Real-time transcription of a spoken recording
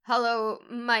Hello,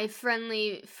 my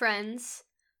friendly friends.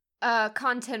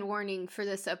 Content warning for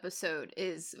this episode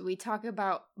is we talk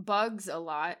about bugs a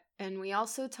lot, and we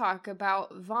also talk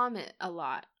about vomit a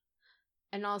lot.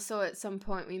 And also at some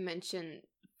point we mention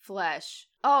flesh.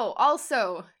 Oh,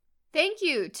 also, thank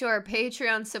you to our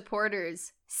Patreon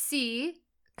supporters, C,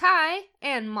 Kai,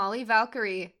 and Molly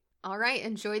Valkyrie. Alright,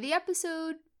 enjoy the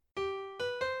episode.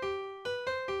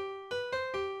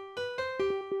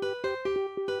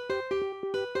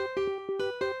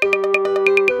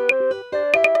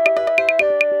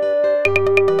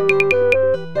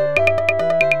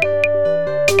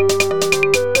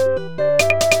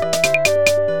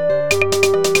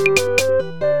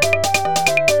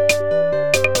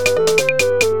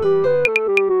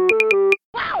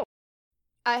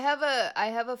 I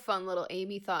have a fun little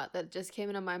Amy thought that just came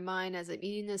into my mind as I'm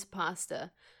eating this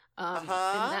pasta.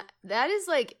 And that is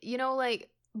like, like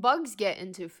bugs get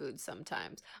into food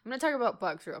sometimes. I'm going to talk about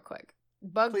bugs real quick.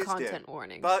 Please content do.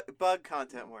 warning. Bug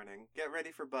content warning. Get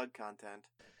ready for bug content.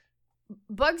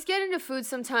 Bugs get into food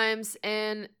sometimes,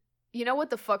 and you know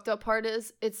what the fucked up part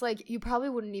is? It's like you probably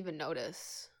wouldn't even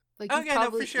notice. Like you've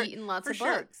probably eaten lots of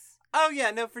bugs. Oh,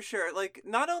 yeah, no, for sure. Like,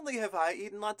 not only have I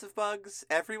eaten lots of bugs,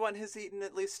 everyone has eaten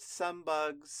at least some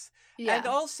bugs. Yeah. And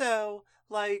also,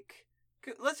 like,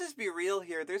 let's just be real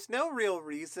here. There's no real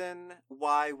reason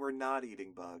why we're not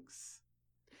eating bugs.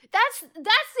 That's the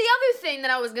other thing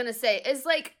that I was gonna say, is,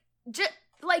 like,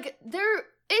 there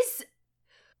is...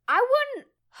 I wouldn't...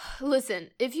 Listen,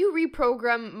 if you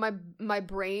reprogram my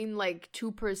brain like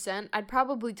 2%, I'd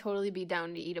probably totally be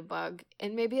down to eat a bug.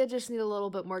 And maybe I just need a little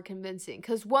bit more convincing.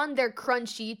 Because 1, they're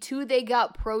crunchy. 2, they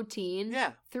got protein.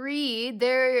 Yeah. 3,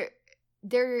 they're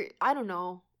I don't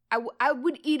know. I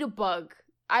would eat a bug.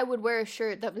 I would wear a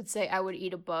shirt that would say I would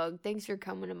eat a bug. Thanks for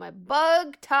coming to my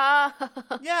bug talk.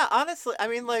 Yeah, honestly, I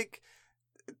mean, like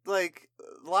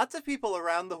lots of people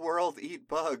around the world eat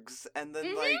bugs. And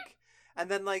then, And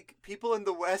then, like, people in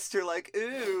the West are like,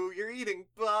 ooh, you're eating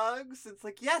bugs? It's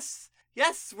like, yes,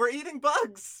 we're eating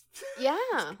bugs.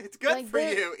 Yeah. It's good for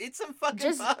you. Eat some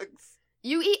fucking bugs.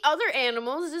 You eat other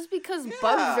animals. Just because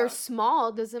bugs are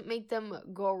small doesn't make them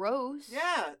gross.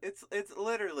 Yeah, it's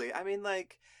literally, I mean,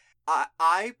 like,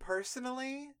 I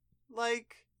personally,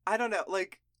 like, I don't know,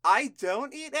 like, I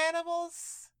don't eat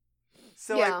animals,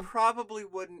 so I probably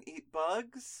wouldn't eat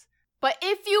bugs. But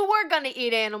if you were gonna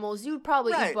eat animals, you'd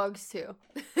probably eat bugs too.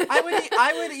 I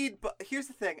would eat. Here's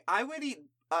the thing: I would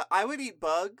eat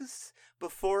bugs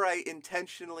before I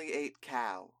intentionally ate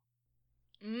cow.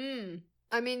 I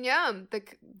mean, yeah,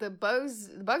 the bug's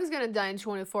gonna die in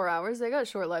 24 hours. They got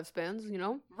short lifespans, you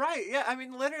know. Right? Yeah. I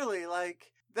mean, literally,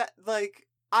 like that. Like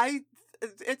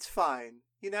it's fine.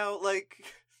 You know, like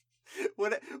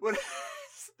what?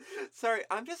 Sorry,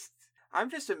 I'm just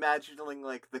imagining,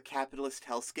 like, the capitalist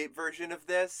hellscape version of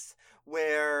this,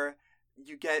 where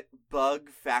you get bug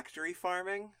factory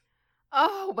farming.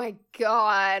 Oh my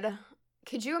god.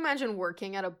 Could you imagine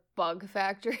working at a bug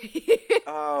factory?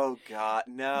 Oh god,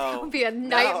 no. That would be a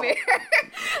nightmare.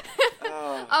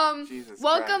 No. Oh, Jesus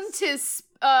Christ.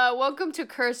 Welcome to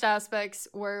Cursed Aspects,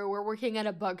 where we're working at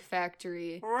a bug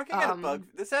factory. We're working at a bug.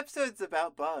 This episode's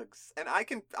about bugs, and I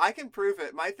can prove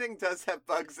it. My thing does have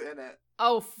bugs in it.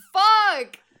 Oh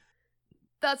fuck!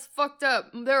 That's fucked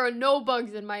up. There are no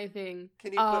bugs in my thing.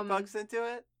 Can you put bugs into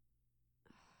it?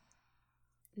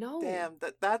 No. Damn,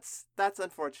 that's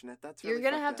unfortunate. That's really You're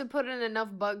gonna have to put in enough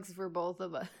bugs for both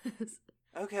of us.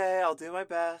 Okay, I'll do my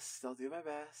best.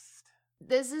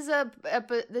 This is a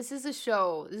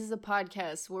show. This is a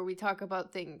podcast where we talk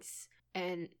about things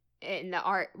and the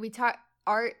art. We talk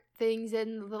art things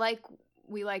and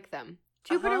we like them.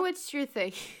 Jupiter, what's your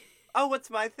thing? Oh,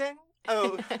 what's my thing?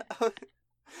 Oh,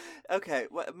 okay.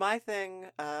 My thing.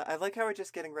 I like how we're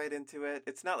just getting right into it.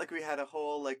 It's not like we had a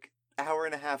whole hour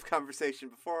and a half conversation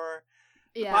before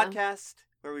the podcast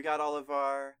where we got all of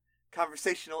our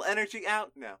conversational energy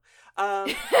out. No.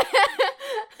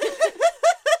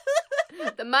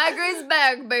 The migraine's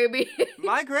back, baby.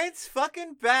 Migraine's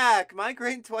fucking back.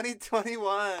 Migraine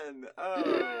 2021.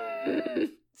 Oh.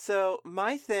 So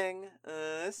my thing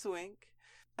this week,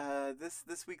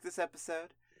 this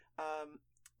episode,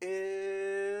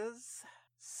 is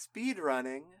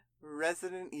speedrunning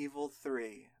Resident Evil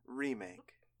 3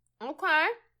 remake. Okay.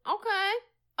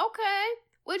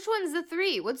 Which one's the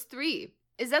 3? What's 3?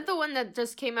 Is that the one that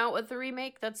just came out with the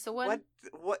remake? That's the one.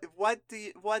 What do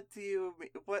you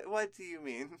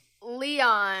mean?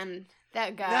 Leon,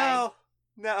 that guy.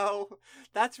 No,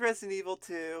 that's Resident Evil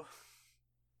 2.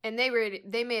 And they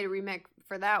made a remake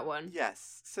for that one.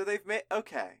 Yes, so they've made.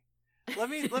 Okay, let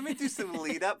me do some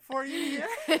lead up for you here.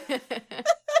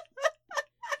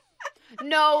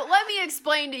 No, let me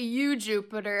explain to you,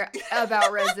 Jupiter,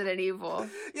 about Resident Evil.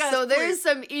 Yes, So there's please.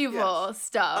 some evil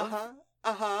stuff.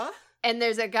 Uh-huh. And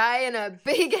there's a guy in a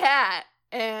big hat,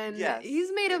 and Yes.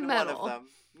 he's made of metal. One of them.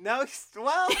 No,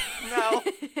 no.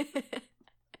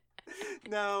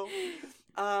 No.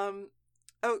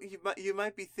 Oh, you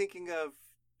might be thinking of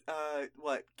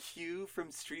what, Q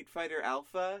from Street Fighter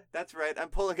Alpha? That's right. I'm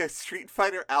pulling a Street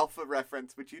Fighter Alpha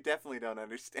reference, which you definitely don't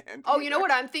understand. Oh, you know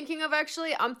what I'm thinking of,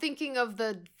 actually? I'm thinking of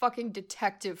the fucking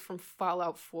detective from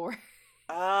Fallout 4.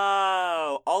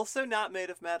 Oh, also not made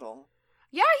of metal.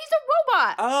 Yeah, he's a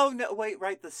robot. Oh, no, wait,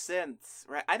 right, the synths.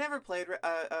 Right. I never played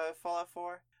Fallout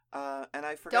 4, and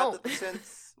I forgot that the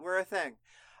synths were a thing.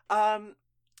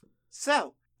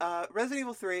 So, Resident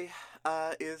Evil 3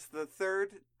 is the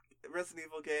third Resident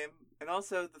Evil game, and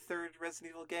also the third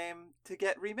Resident Evil game to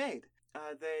get remade.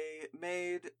 They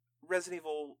remade Resident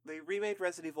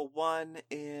Evil 1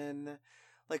 in,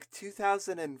 like,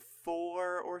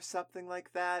 2004 or something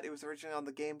like that. It was originally on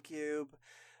the GameCube,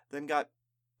 then got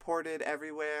ported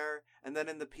everywhere, and then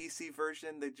in the PC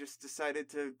version, they just decided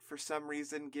to, for some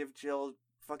reason, give Jill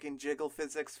fucking jiggle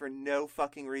physics for no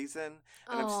fucking reason,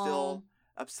 and I'm still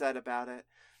upset about it.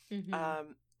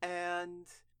 Mm-hmm. And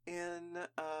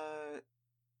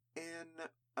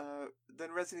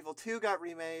then Resident Evil 2 got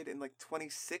remade in like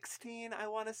 2016, I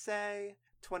want to say,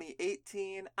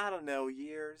 2018, I don't know,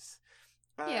 years.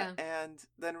 Yeah. And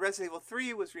then Resident Evil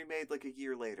 3 was remade like a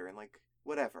year later, and like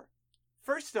whatever.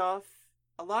 First off,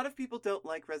 a lot of people don't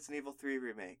like Resident Evil 3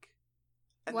 remake,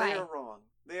 and Why? they are wrong.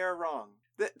 They are wrong.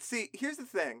 See, here's the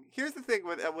thing.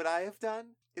 What I have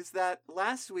done is that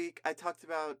last week I talked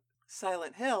about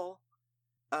Silent Hill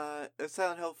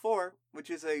 4,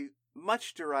 which is a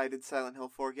much derided Silent Hill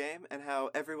 4 game, and how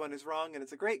everyone is wrong and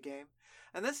it's a great game.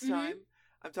 And this time,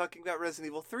 I'm talking about Resident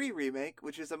Evil 3 Remake,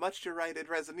 which is a much derided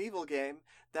Resident Evil game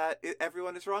that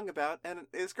everyone is wrong about and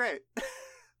is great.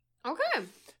 Okay.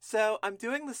 So I'm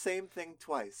doing the same thing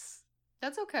twice.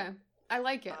 That's okay. I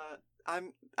like it.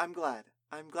 I'm glad.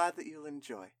 I'm glad that you'll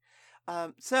enjoy.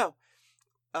 So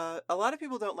a lot of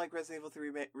people don't like Resident Evil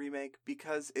 3 Remake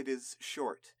because it is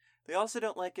short. They also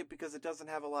don't like it because it doesn't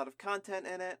have a lot of content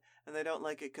in it, and they don't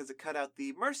like it because it cut out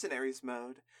the Mercenaries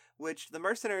mode, which the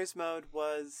Mercenaries mode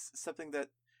was something that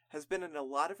has been in a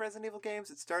lot of Resident Evil games.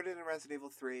 It started in Resident Evil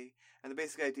 3, and the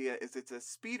basic idea is it's a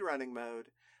speedrunning mode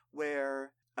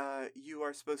where you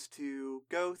are supposed to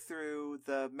go through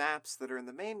the maps that are in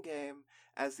the main game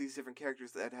as these different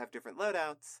characters that have different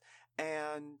loadouts,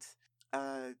 and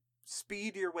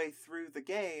speed your way through the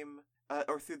game,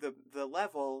 or through the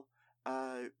level,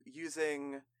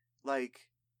 using, like,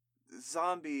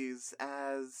 zombies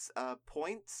as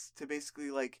points to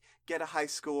basically, like, get a high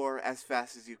score as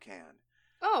fast as you can.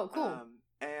 Oh, cool.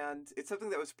 And it's something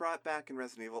that was brought back in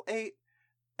Resident Evil 8,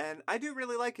 and I do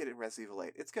really like it in Resident Evil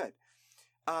 8. It's good.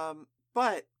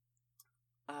 But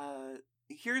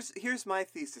here's my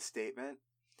thesis statement,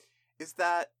 is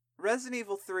that Resident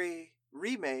Evil 3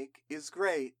 Remake is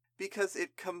great because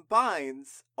it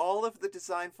combines all of the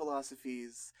design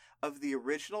philosophies of the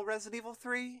original Resident Evil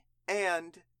 3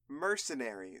 and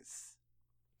Mercenaries.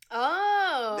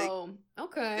 Oh,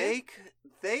 okay.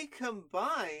 They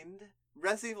combined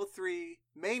Resident Evil 3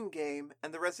 main game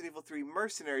and the Resident Evil 3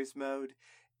 Mercenaries mode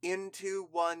into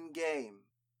one game.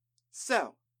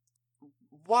 So,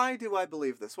 why do I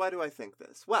believe this? Why do I think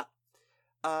this? Well,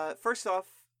 first off,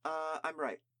 I'm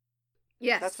right.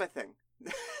 Yes. That's my thing.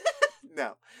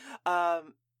 No.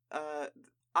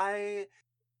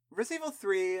 Resident Evil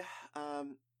 3,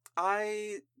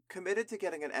 I committed to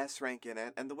getting an S rank in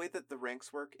it, and the way that the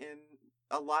ranks work in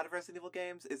a lot of Resident Evil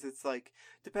games is it's, like,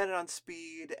 dependent on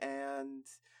speed and,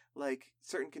 like,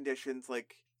 certain conditions.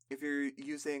 Like, if you're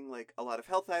using, like, a lot of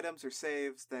health items or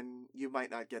saves, then you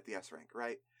might not get the S rank,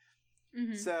 right?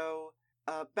 Mm-hmm. So,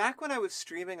 back when I was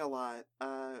streaming a lot,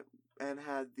 and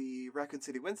had the Raccoon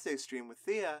City Wednesday stream with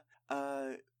Thea,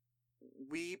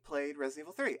 we played Resident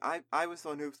Evil 3. I was the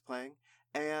one who was playing,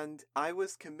 and I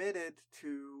was committed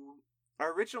to...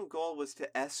 Our original goal was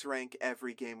to S-rank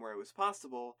every game where it was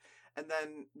possible, and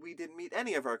then we didn't meet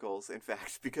any of our goals, in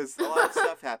fact, because a lot of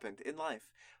stuff happened in life.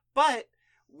 But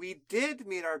we did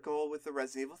meet our goal with the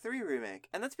Resident Evil 3 remake,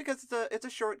 and that's because it's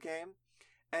a short game,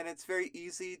 and it's very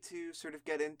easy to sort of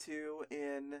get into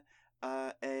in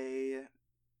a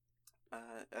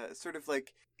sort of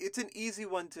like... It's an easy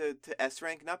one to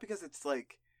S-rank, not because it's,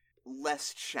 like,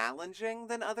 less challenging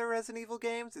than other Resident Evil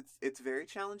games. It's very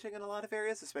challenging in a lot of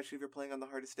areas, especially if you're playing on the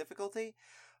hardest difficulty.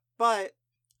 But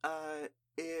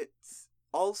it's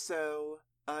also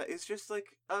is just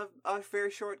like a very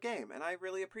short game, and I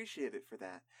really appreciate it for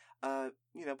that.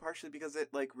 Partially because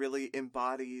it, like, really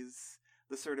embodies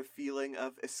the sort of feeling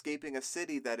of escaping a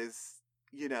city that is,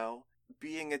 you know,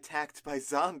 being attacked by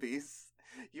zombies.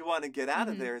 You want to get out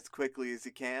of there as quickly as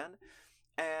you can.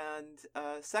 And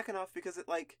second off, because it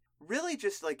like really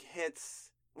just like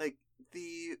hits like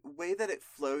the way that it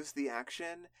flows the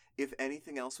action. If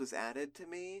anything else was added to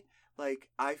me, like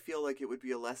I feel like it would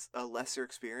be a lesser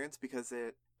experience because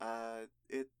it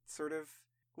sort of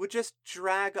would just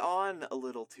drag on a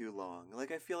little too long.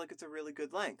 Like I feel like it's a really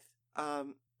good length.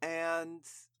 And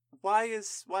why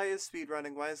is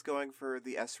speedrunning, why is going for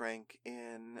the S rank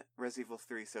in Resident Evil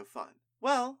 3 so fun?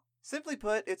 Well, simply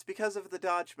put, it's because of the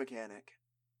dodge mechanic.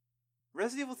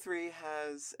 Resident Evil 3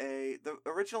 has the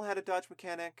original had a dodge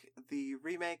mechanic, the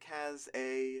remake has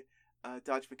a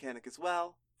dodge mechanic as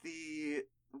well. The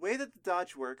way that the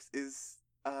dodge works is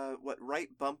right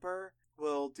bumper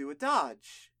will do a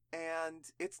dodge, and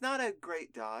it's not a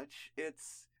great dodge.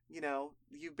 It's, you know,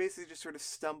 you basically just sort of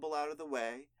stumble out of the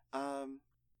way.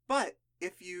 But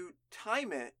if you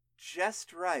time it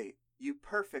just right, you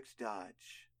perfect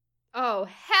dodge. Oh,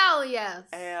 hell yes!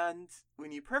 And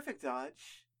when you perfect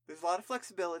dodge, there's a lot of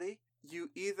flexibility. You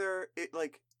either,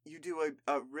 you do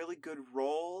a really good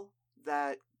roll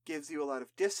that gives you a lot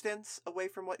of distance away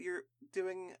from what you're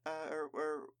doing,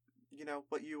 or you know,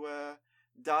 what you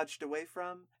dodged away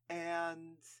from.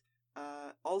 And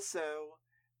also,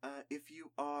 if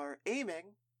you are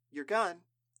aiming your gun,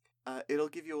 it'll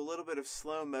give you a little bit of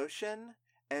slow motion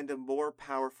and a more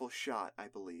powerful shot, I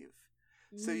believe.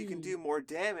 So you can do more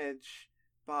damage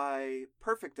by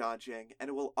perfect dodging, and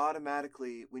it will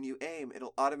automatically, when you aim,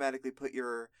 it'll automatically put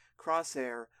your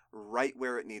crosshair right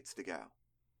where it needs to go.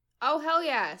 Oh, hell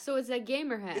yeah. So it's a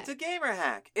gamer hack. It's a gamer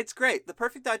hack. It's great. The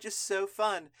perfect dodge is so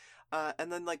fun.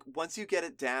 And then, like, once you get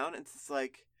it down, it's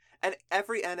like... And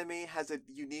every enemy has a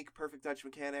unique perfect dodge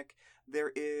mechanic.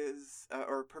 There is,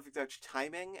 or perfect dodge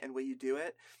timing and way you do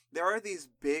it. There are these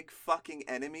big fucking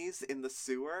enemies in the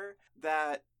sewer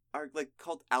that are like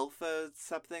called alpha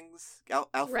somethings.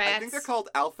 Alpha. Rats. I think they're called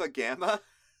alpha gamma.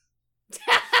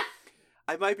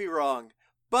 I might be wrong,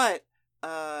 but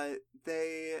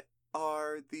they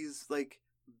are these like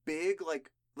big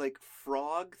like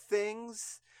frog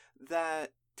things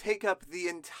that take up the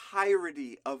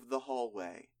entirety of the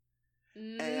hallway.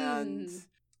 And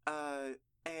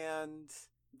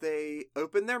they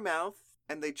open their mouth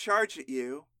and they charge at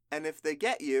you, and if they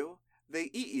get you, they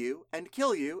eat you and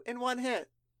kill you in one hit.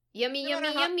 Yummy,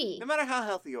 yummy. No matter how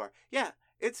healthy you are. Yeah,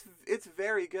 it's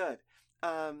very good.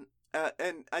 And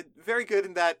very good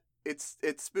in that it's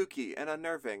spooky and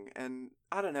unnerving, and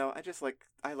I don't know,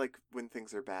 I like when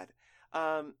things are bad.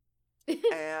 And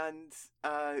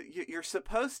you're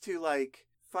supposed to like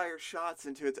fire shots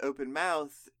into its open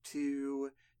mouth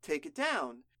to take it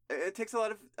down. It takes a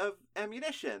lot of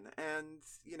ammunition, and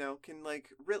you know, can like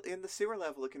really in the sewer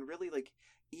level, it can really like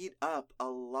eat up a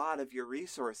lot of your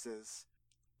resources,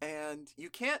 and you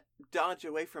can't dodge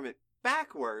away from it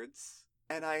backwards.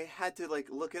 And I had to like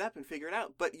look it up and figure it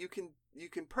out, but you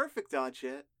can perfect dodge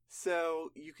it,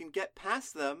 so you can get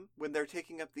past them when they're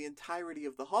taking up the entirety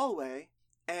of the hallway,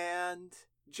 and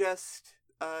just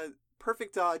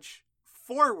perfect dodge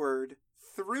forward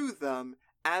through them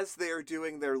as they are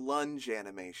doing their lunge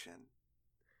animation.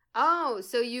 Oh,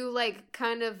 so you like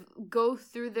kind of go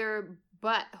through their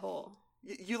butthole.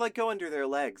 You like go under their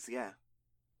legs, yeah.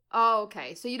 Oh,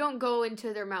 okay. So you don't go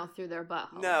into their mouth through their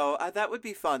butthole. No, that would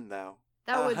be fun though.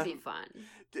 That would be fun.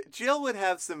 Jill would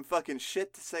have some fucking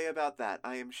shit to say about that,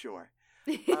 I am sure.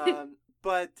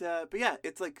 But yeah,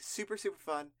 it's like super, super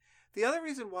fun. The other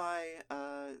reason why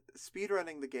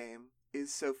speedrunning the game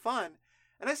is so fun,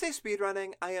 and I say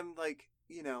speedrunning, I am like,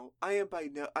 you know,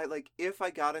 if I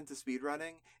got into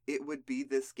speedrunning, it would be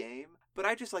this game, but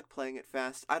I just like playing it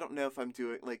fast. I don't know if I'm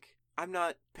doing, like, I'm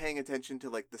not paying attention to,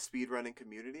 like, the speedrunning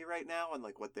community right now and,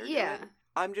 like, what they're doing.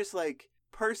 I'm just, like,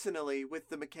 personally, with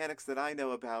the mechanics that I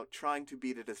know about, trying to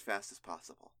beat it as fast as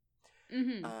possible.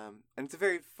 Mm-hmm. And it's a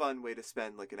very fun way to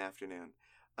spend, like, an afternoon.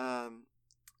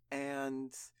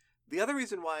 And the other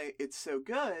reason why it's so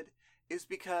good is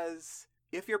because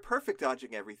if you're perfect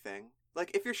dodging everything,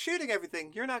 like, if you're shooting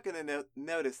everything, you're not going to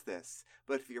notice this.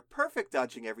 But if you're perfect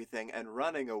dodging everything and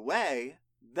running away,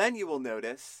 then you will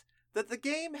notice that the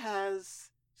game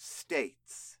has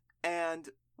states. And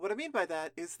what I mean by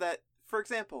that is that, for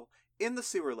example, in the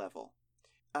sewer level,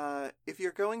 if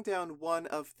you're going down one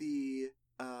of the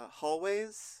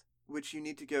hallways, which you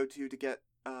need to go to get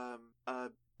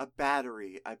a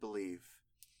battery, I believe,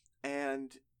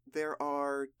 and there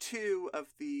are two of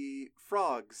the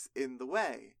frogs in the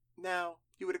way. Now,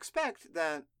 you would expect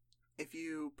that if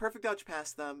you perfect dodge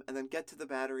past them and then get to the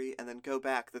battery and then go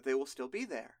back, that they will still be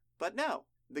there. But no,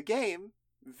 the game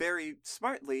very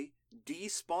smartly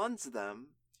despawns them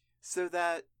so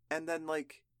that, and then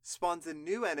like spawns in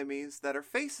new enemies that are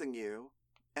facing you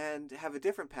and have a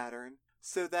different pattern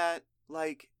so that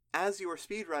like as you are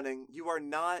speedrunning, you are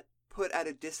not put at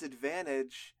a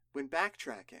disadvantage when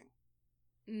backtracking.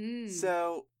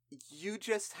 So you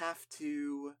just have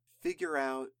to figure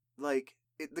out, like,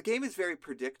 the game is very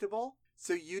predictable,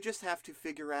 so you just have to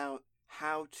figure out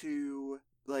how to,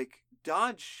 like,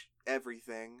 dodge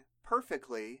everything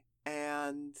perfectly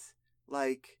and,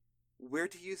 like, where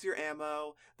to use your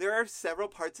ammo. There are several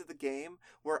parts of the game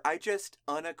where I just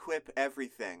unequip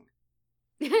everything.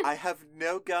 I have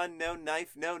no gun, no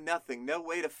knife, no nothing, no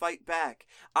way to fight back.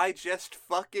 I just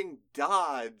fucking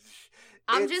dodge.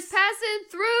 I'm just passing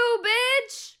through,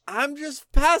 bitch! I'm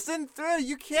just passing through.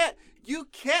 You can't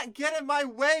get in my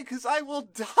way because I will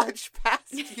dodge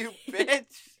past you,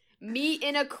 bitch. Me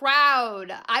in a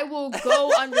crowd. I will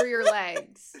go under your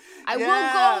legs. I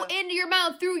will go into your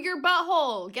mouth through your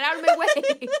butthole. Get out of my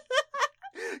way.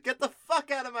 Get the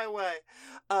fuck out of my way.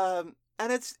 And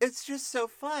it's just so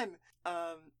fun.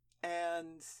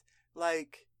 And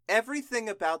like everything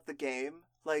about the game,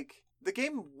 like the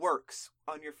game works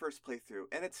on your first playthrough,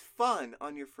 and it's fun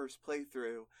on your first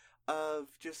playthrough of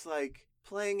just like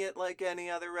playing it like any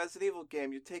other Resident Evil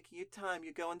game. You're taking your time,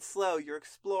 you're going slow, you're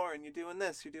exploring, you're doing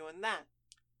this, you're doing that.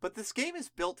 But this game is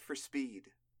built for speed.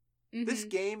 Mm-hmm. This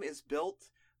game is built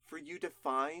for you to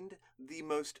find the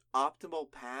most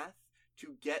optimal path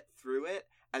to get through it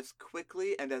as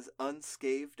quickly and as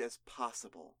unscathed as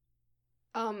possible.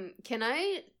 Can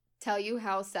I tell you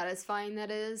how satisfying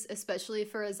that is, especially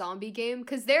for a zombie game?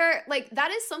 Because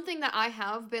that is something that I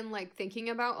have been, like, thinking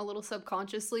about a little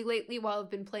subconsciously lately while I've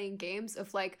been playing games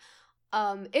of, like,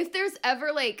 if there's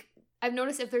ever, like, I've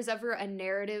noticed if there's ever a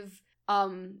narrative,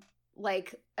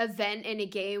 like, event in a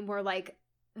game where, like,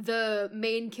 the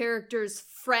main character's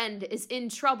friend is in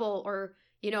trouble or,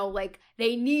 you know, like,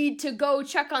 they need to go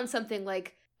check on something,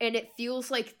 like, and it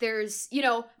feels like there's a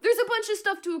bunch of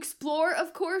stuff to explore,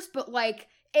 of course, but, like,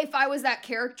 if I was that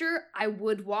character, I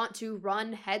would want to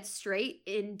run head straight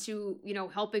into, you know,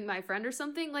 helping my friend or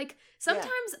something. Like, sometimes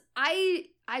I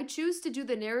choose to do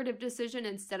the narrative decision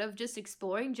instead of just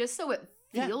exploring, just so it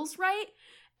feels right.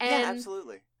 And,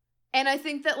 absolutely. And I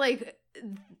think that, like,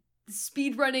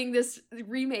 speedrunning this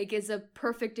remake is a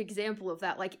perfect example of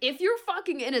that. Like, if you're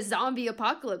fucking in a zombie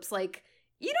apocalypse, like,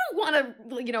 you don't want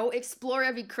to, you know, explore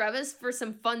every crevice for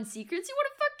some fun secrets. You want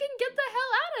to fucking get the hell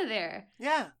out of there.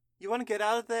 Yeah. You want to get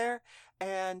out of there,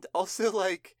 and also,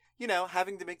 like, you know,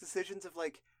 having to make decisions of,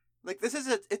 like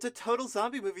it's a total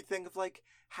zombie movie thing of, like,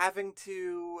 having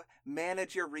to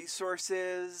manage your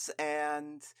resources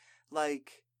and,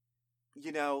 like,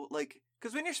 you know, like,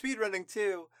 because when you're speedrunning,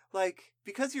 too, like,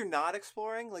 because you're not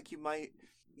exploring, like, you might,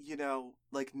 you know,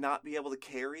 like, not be able to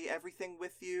carry everything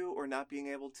with you or not being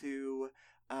able to,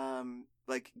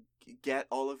 like, get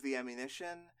all of the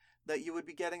ammunition that you would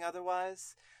be getting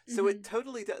otherwise. So it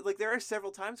totally does. Like, there are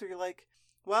several times where you're like,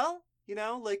 well, you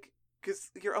know, like, because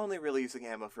you're only really using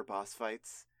ammo for boss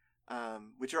fights,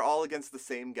 which are all against the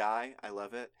same guy. I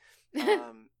love it.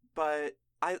 But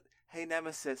hey,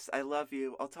 Nemesis, I love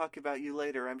you. I'll talk about you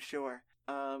later, I'm sure.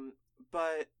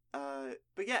 But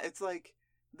yeah, it's like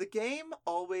the game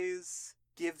always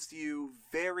gives you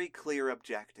very clear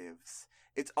objectives.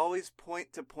 It's always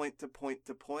point to point to point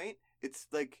to point. It's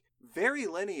like very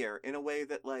linear in a way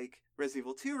that, like, Resident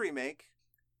Evil 2 Remake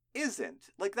isn't.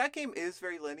 Like, that game is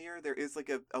very linear. There is, like,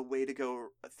 a way to go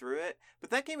through it. But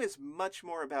that game is much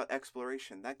more about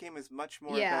exploration. That game is much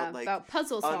more about, like, about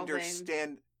puzzle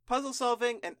solving. Puzzle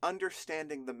solving and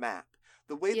understanding the map.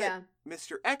 The way that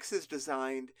Mr. X is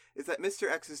designed is that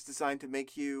Mr. X is designed to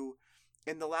make you,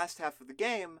 in the last half of the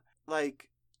game, like,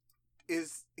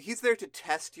 he's there to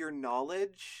test your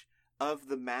knowledge of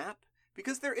the map.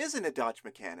 Because there isn't a dodge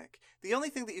mechanic. The only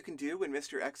thing that you can do when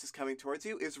Mr. X is coming towards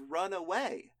you is run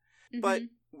away. Mm-hmm. But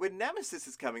when Nemesis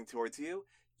is coming towards you,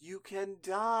 you can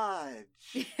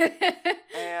dodge.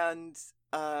 And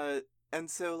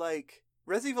so, like,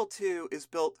 Resident Evil 2 is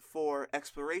built for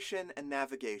exploration and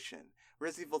navigation.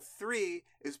 Resident Evil 3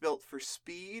 is built for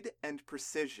speed and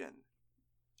precision.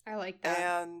 I like that.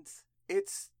 And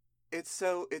it's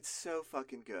so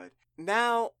fucking good.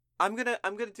 Now, I'm gonna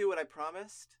do what I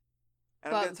promised.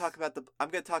 And I'm going to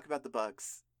talk about the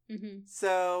bugs. Mm-hmm.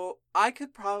 So I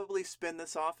could probably spin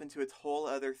this off into its whole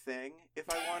other thing if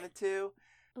I wanted to,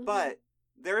 but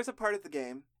there is a part of the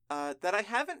game that I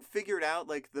haven't figured out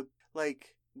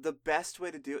the best way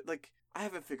to do it. Like, I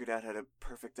haven't figured out how to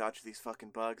perfect dodge these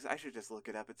fucking bugs. I should just look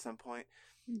it up at some point.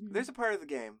 Mm-hmm. There's a part of the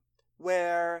game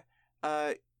where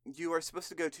you are supposed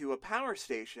to go to a power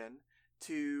station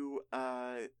to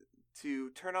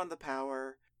turn on the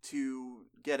power to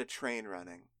get a train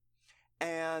running.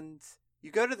 And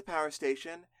you go to the power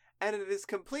station, and it is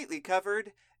completely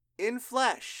covered in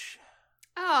flesh.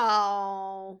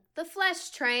 Oh, the flesh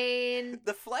train.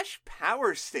 The flesh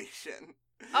power station.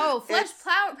 Oh,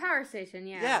 power station,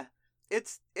 yeah. Yeah,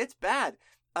 it's bad.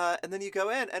 And then you go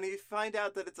in, and you find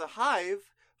out that it's a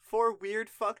hive for weird,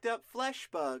 fucked up flesh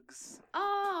bugs.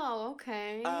 Oh,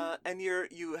 okay. And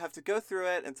you have to go through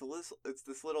it. And it's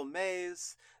this little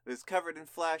maze that is covered in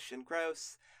flesh and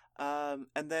gross. And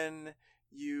then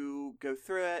you go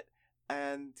through it,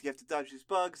 and you have to dodge these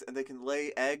bugs, and they can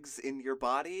lay eggs in your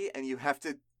body, and you have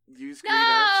to use green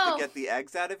herbs to get the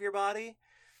eggs out of your body.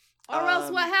 Or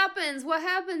else what happens? What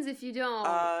happens if you don't?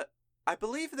 I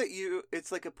believe that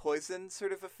it's like a poison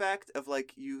sort of effect of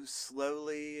like you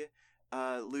slowly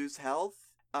lose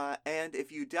health. And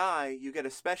if you die, you get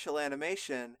a special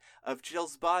animation of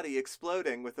Jill's body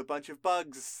exploding with a bunch of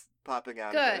bugs popping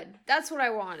out of it. Good. That's what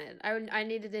I wanted. I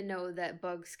needed to know that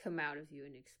bugs come out of you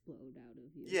and explode out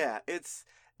of you. Yeah, it's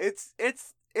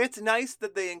nice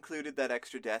that they included that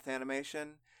extra death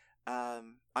animation.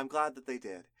 I'm glad that they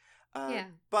did. Yeah.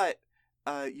 But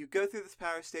you go through this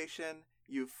power station,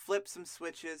 you flip some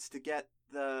switches to get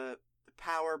the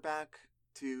power back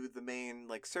to the main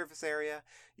like surface area.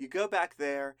 You go back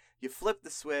there, you flip the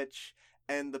switch,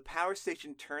 and the power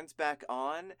station turns back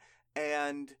on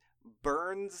and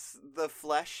burns the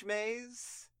flesh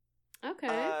maze.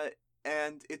 Okay.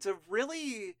 And it's a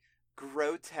really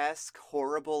grotesque,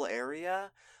 horrible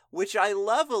area, which I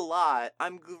love a lot.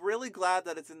 I'm really glad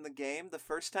that it's in the game. The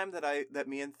first time that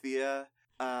me and Thea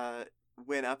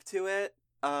went up to it,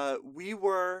 we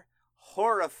were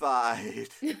horrified.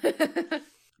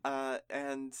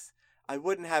 And I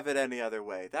wouldn't have it any other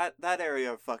way. That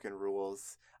area fucking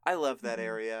rules. I love that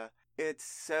area. It's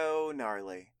so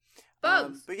gnarly.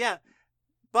 Bugs. But yeah,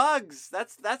 bugs.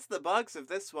 That's the bugs of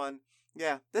this one.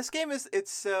 Yeah, this game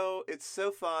it's so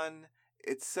fun.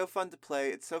 It's so fun to play.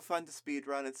 It's so fun to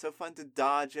speedrun. It's so fun to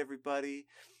dodge everybody.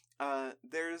 I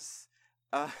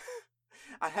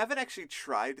haven't actually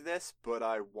tried this, but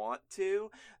I want to.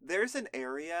 There's an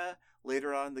area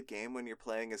later on in the game when you're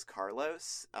playing as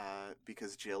Carlos,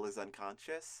 because Jill is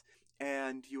unconscious,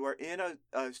 and you are in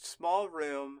a small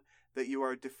room that you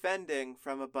are defending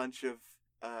from a bunch of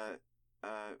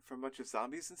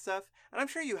zombies and stuff. And I'm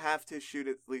sure you have to shoot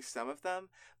at least some of them,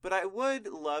 but I would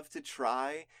love to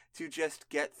try to just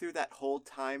get through that whole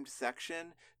timed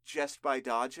section just by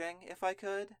dodging, if I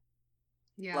could.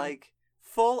 Yeah. Like,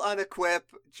 full unequip,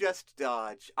 just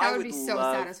dodge. That would be so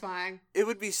satisfying. It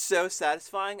would be so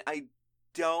satisfying. I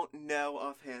don't know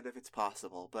offhand if it's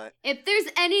possible, but if there's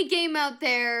any game out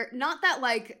there, not that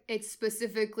like it's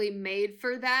specifically made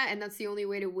for that and that's the only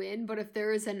way to win, but if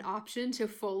there is an option to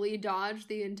fully dodge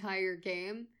the entire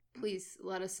game, please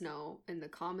let us know in the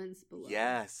comments below.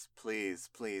 Yes, please.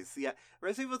 Yeah,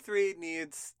 Resident Evil 3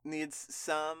 needs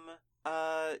some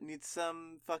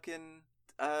fucking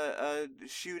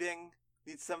shooting,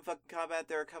 needs some fucking combat.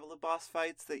 There are a couple of boss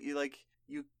fights that you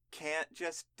can't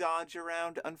just dodge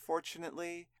around,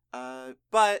 unfortunately.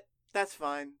 But that's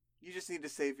fine. You just need to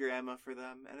save your ammo for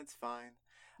them, and it's fine.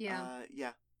 Yeah.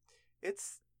 Yeah.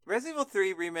 It's Resident Evil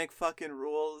 3 Remake fucking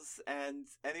rules, and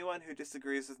anyone who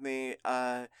disagrees with me,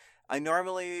 I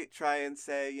normally try and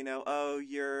say, oh,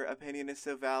 your opinion is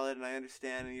so valid, and I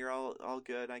understand, and you're all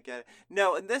good, I get it.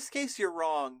 No, in this case, you're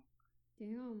wrong.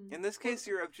 Damn. In this case,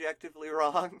 you're objectively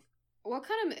wrong. What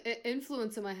kind of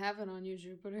influence am I having on you,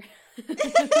 Jupiter?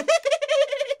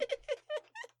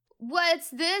 What's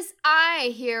this?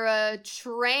 I hear a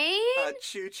train. A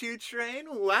choo-choo train?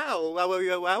 Wow.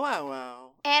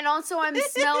 Wow. And also I'm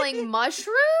smelling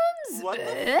mushrooms? What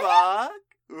the fuck?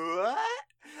 What?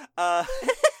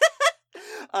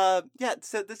 Yeah,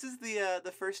 so this is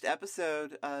the first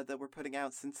episode that we're putting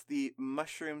out since the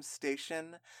Mushroom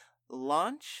Station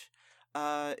launch.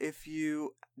 If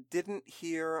you didn't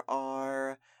hear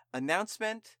our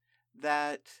announcement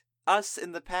that us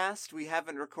in the past, we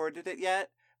haven't recorded it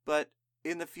yet, but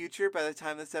in the future, by the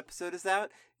time this episode is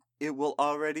out, it will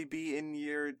already be in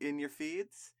your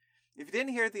feeds. If you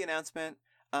didn't hear the announcement,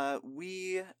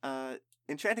 we,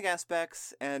 Enchanting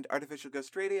Aspects and Artificial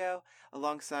Ghost Radio,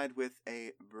 alongside with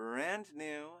a brand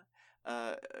new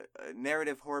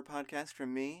narrative horror podcast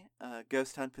from me,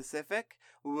 Ghost Hunt Pacific,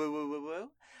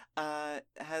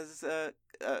 has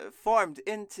formed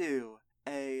into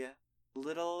a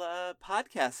little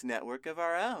podcast network of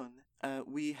our own.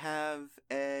 We have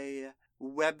a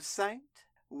website,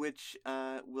 which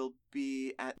will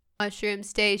be at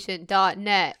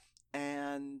mushroomstation.net.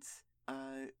 And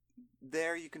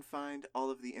there you can find all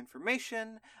of the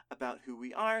information about who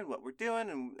we are and what we're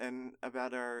doing and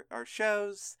about our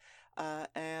shows.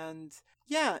 And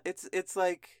yeah, it's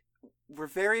like, we're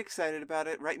very excited about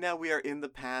it. Right now we are in the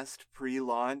past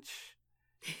pre-launch.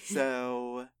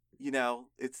 So,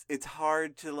 it's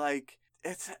hard to like,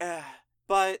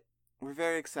 but we're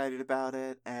very excited about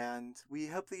it, and we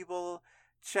hope that you will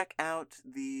check out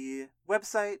the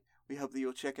website. We hope that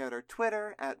you'll check out our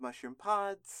Twitter at Mushroom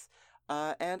Pods,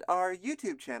 and our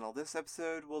YouTube channel. This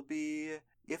episode will be,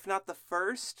 if not the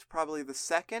first, probably the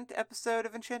second episode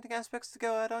of Enchanting Aspects to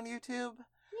go out on YouTube.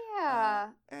 Yeah.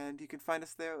 And you can find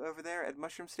us over there at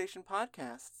Mushroom Station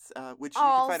Podcasts, which you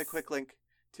can find a quick link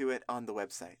to it on the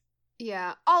website.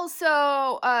 Yeah.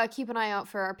 Also, keep an eye out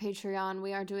for our Patreon.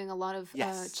 We are doing a lot of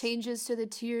changes to the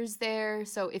tiers there.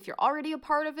 So if you're already a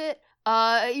part of it,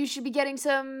 you should be getting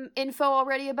some info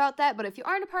already about that. But if you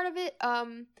aren't a part of it,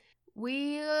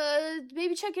 we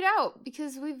maybe check it out,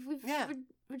 because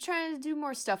we're trying to do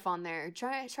more stuff on there.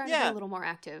 Trying to be a little more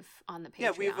active on the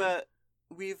Patreon. Yeah,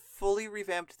 we've fully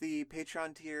revamped the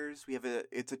Patreon tiers.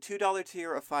 It's a $2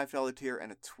 tier, a $5 tier,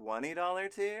 and a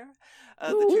 $20 tier.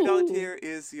 The $2 tier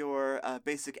is your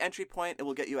basic entry point. It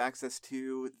will get you access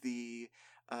to the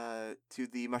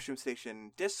Mushroom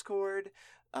Station Discord,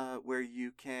 where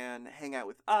you can hang out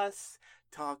with us,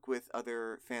 talk with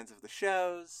other fans of the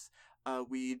shows.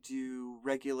 We do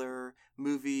regular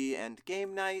movie and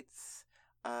game nights,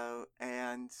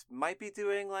 and might be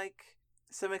doing like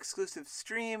some exclusive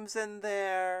streams in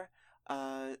there.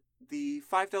 The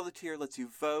 $5 tier lets you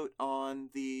vote on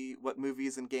what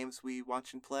movies and games we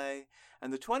watch and play,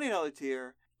 and the $20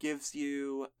 tier gives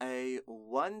you a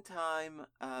one-time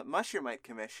Mushroomite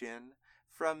commission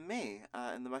from me,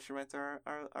 and the Mushroomites are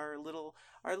our little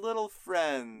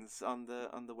friends on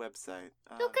the website.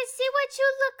 You can see what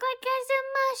you look like as a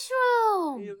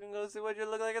mushroom. You can go see what you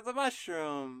look like as a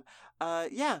mushroom.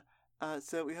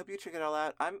 So we hope you check it all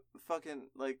out.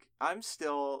 We're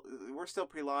still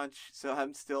pre-launch, so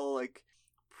I'm still like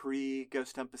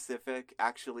pre-Ghost Hunt Pacific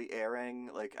actually airing.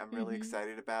 Like, I'm really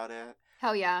excited about it.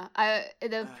 Hell yeah.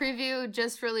 The preview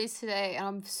just released today, and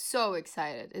I'm so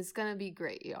excited. It's gonna be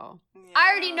great, y'all. Yeah.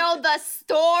 I already know the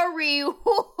story.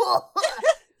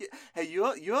 Hey,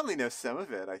 you only know some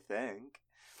of it, I think.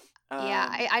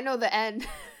 I know the end.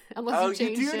 Unless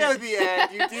you do know the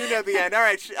end. You do know the end. All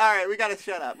right. We gotta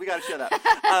shut up.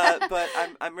 But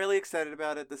I'm really excited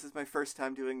about it. This is my first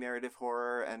time doing narrative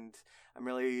horror, and I'm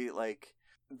really like,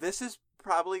 this is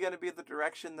probably going to be the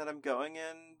direction that I'm going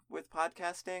in with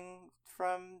podcasting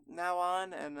from now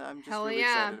on, and I'm just really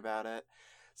excited about it.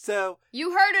 So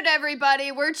you heard it,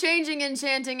 everybody. We're changing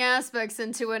Enchanting Aspects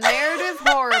into a narrative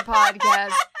horror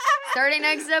podcast. Starting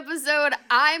next episode,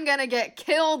 I'm gonna get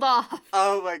killed off.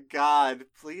 Oh my god!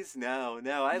 Please no.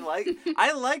 I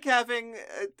like having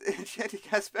Enchanting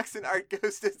Aspects and Art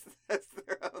Ghost as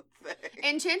their own thing.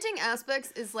 Enchanting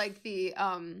Aspects is like the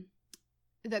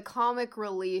comic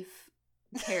relief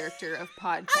character of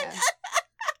podcast.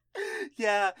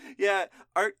 Yeah.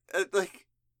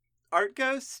 Art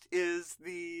Ghost is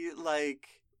the like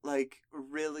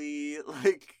really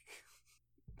like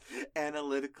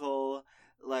analytical,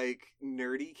 like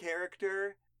nerdy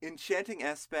character. Enchanting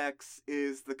Aspects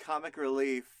is the comic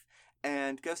relief,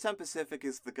 and Ghost Hunt Pacific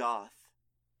is the goth.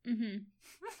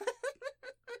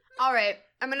 All right,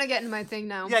 I'm gonna get into my thing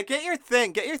now. Yeah, get your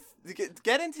thing. Get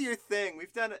into your thing.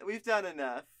 We've done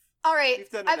enough. All right, we've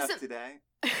done enough today.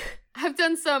 I've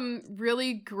done some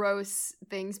really gross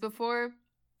things before.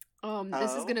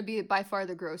 This is gonna be by far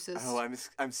the grossest. Oh,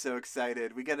 I'm so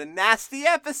excited. We got a nasty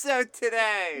episode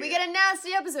today.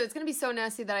 It's gonna be so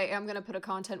nasty that I am gonna put a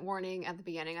content warning at the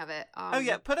beginning of it.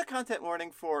 Put a content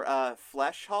warning for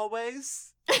flesh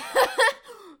hallways.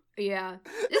 Yeah,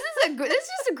 this is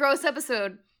just a gross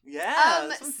episode. Yeah,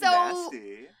 this was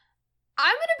nasty.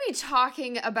 I'm gonna be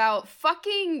talking about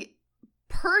fucking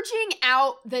purging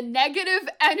out the negative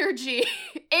energy,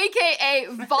 aka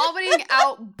vomiting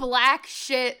out black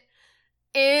shit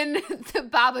in the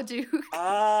Babadook.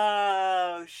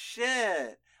 Oh,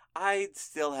 shit. I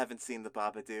still haven't seen the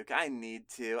Babadook. I need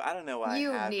to. I don't know why I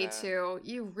haven't. You need to.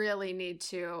 You really need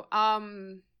to.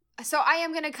 So I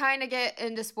am going to kind of get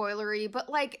into spoilery, but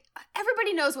like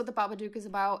everybody knows what the Babadook is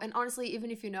about. And honestly, even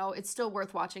if you know, it's still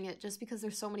worth watching it just because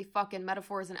there's so many fucking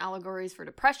metaphors and allegories for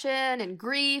depression and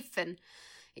grief and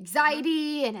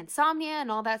anxiety and insomnia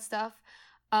and all that stuff.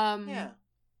 Yeah.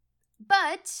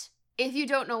 But if you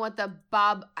don't know what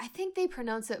I think they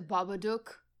pronounce it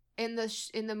Babadook in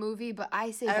the movie, but I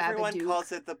say everyone Babadook.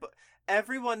 Calls it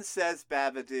everyone says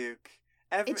Babadook.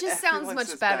 It just sounds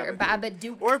much better.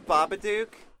 Babadook. Or Babadook.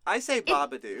 I say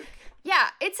Babadook. Yeah,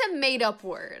 it's a made-up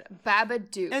word.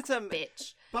 Babadook,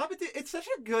 bitch. Babadook. It's such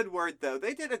a good word, though.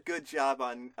 They did a good job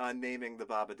on naming the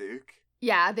Babadook.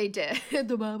 Yeah, they did.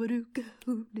 The Babadook.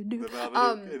 The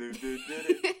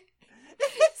Babadook.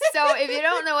 So if you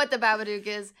don't know what the Babadook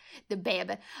is,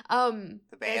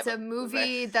 it's a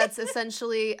movie that's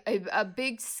essentially a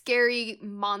big scary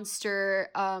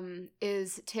monster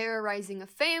is terrorizing a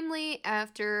family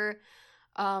after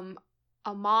a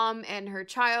mom and her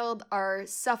child are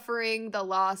suffering the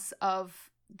loss of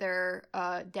their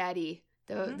daddy,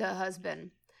 the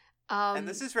husband. And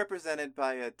this is represented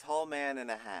by a tall man in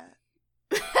a hat.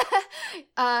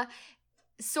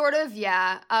 Sort of,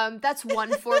 yeah. That's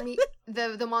one form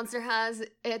the monster has.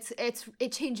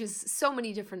 It changes so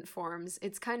many different forms.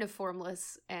 It's kind of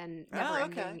formless and never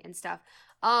ending and stuff.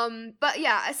 But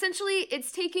yeah, essentially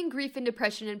it's taking grief and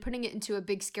depression and putting it into a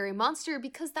big scary monster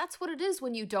because that's what it is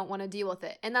when you don't want to deal with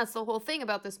it. And that's the whole thing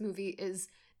about this movie is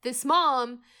this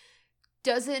mom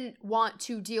doesn't want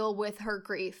to deal with her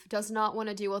grief, does not want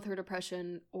to deal with her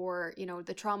depression or, you know,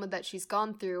 the trauma that she's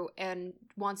gone through and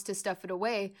wants to stuff it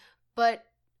away. But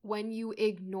when you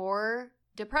ignore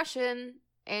depression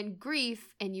and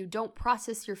grief and you don't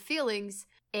process your feelings,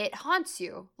 it haunts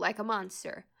you like a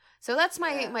monster. So that's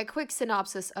my quick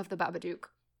synopsis of the Babadook.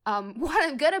 What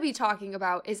I'm going to be talking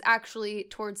about is actually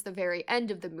towards the very end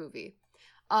of the movie.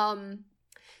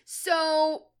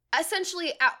 So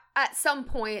essentially at some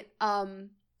point,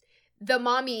 the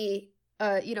mommy,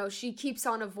 she keeps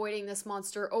on avoiding this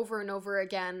monster over and over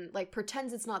again, like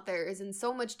pretends it's not there, is in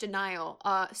so much denial.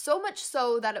 So much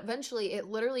so that eventually it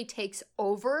literally takes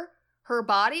over her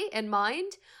body and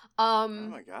mind. Oh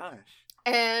my gosh.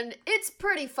 And it's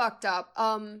pretty fucked up.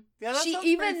 Yeah, that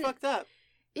sounds pretty fucked up.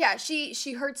 Yeah, she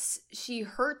kills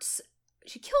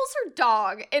her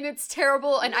dog, and it's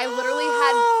terrible. And I literally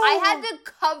had to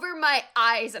cover my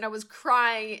eyes, and I was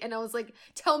crying, and I was like,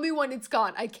 "Tell me when it's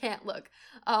gone. I can't look."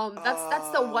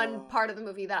 That's the one part of the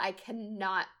movie that I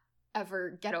cannot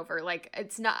ever get over. Like,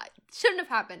 shouldn't have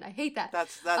happened. I hate that.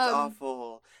 That's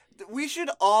awful. We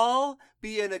should all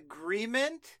be in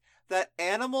agreement that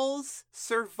animals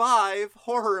survive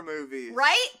horror movies.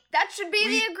 Right? That should be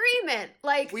the agreement.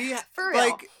 Like, for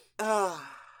real.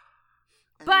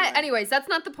 But anyways, that's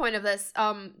not the point of this.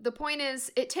 The point is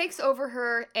it takes over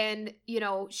her and,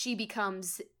 she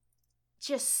becomes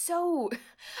just so,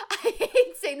 I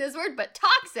hate saying this word, but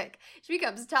toxic. She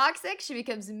becomes toxic. She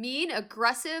becomes mean,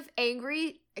 aggressive,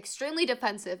 angry, extremely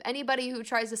defensive. Anybody who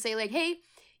tries to say like, hey,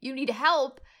 you need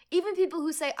help, even people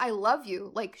who say, I love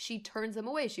you, like she turns them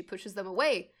away. She pushes them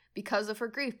away because of her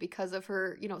grief, because of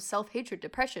her, self-hatred,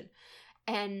 depression.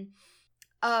 And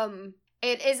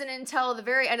it isn't until the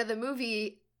very end of the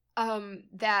movie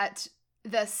that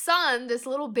the son, this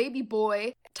little baby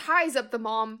boy, ties up the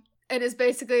mom and is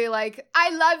basically like, I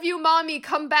love you, mommy,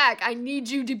 come back. I need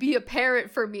you to be a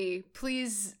parent for me.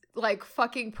 Please, like,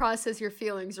 fucking process your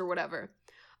feelings or whatever.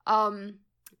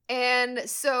 And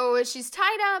so she's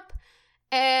tied up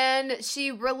and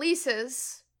she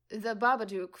releases the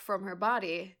Babadook from her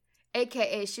body,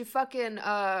 aka she fucking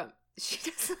she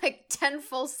does like 10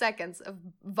 full seconds of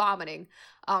vomiting,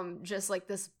 just like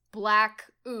this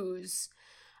black ooze.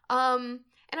 And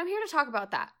I'm here to talk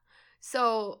about that.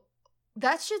 So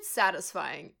that shit's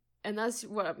satisfying, and that's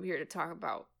what I'm here to talk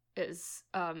about is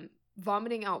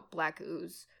vomiting out black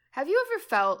ooze. Have you ever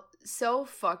felt so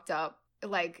fucked up,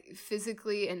 like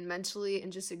physically and mentally,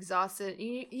 and just exhausted?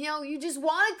 You just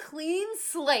want a clean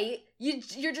slate.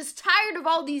 You're just tired of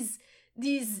all these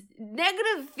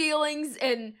negative feelings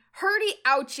and hurty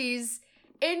ouchies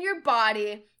in your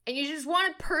body, and you just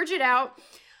want to purge it out.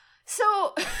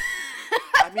 So,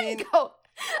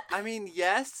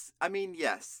 yes.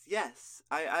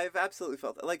 I've absolutely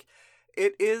felt that. Like,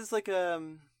 it is like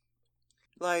I'm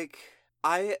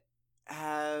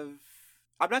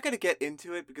not gonna get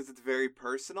into it because it's very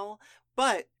personal,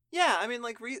 but yeah, I mean,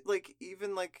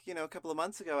 even a couple of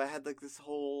months ago, I had like this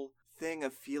whole thing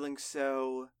of feeling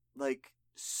so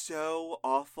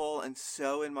awful and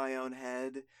so in my own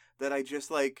head that I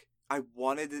just I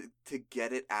wanted to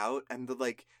get it out, and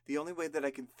the only way that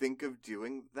I can think of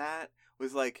doing that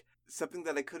was something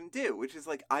that I couldn't do, which is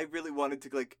I really wanted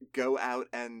to go out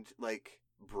and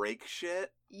break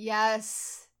shit.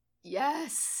 Yes.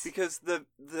 Because the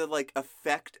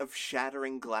effect of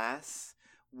shattering glass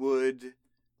would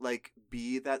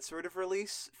be that sort of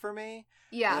release for me.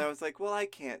 Yeah. And I was like, well, I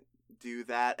can't do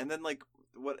that. And then I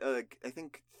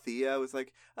think Thea was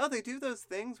like, oh, they do those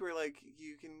things where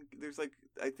you can, there's I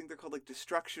think they're called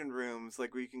destruction rooms,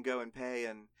 where you can go and pay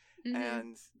and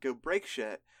and go break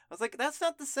shit. I was like, that's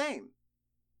not the same.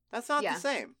 That's not the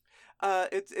same.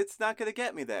 it's not gonna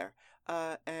get me there.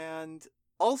 And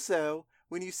also,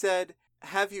 when you said,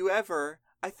 "Have you ever?"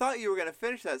 I thought you were gonna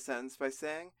finish that sentence by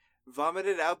saying,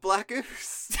 "Vomited out black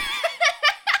ooze."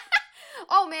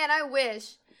 Oh man, I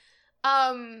wish.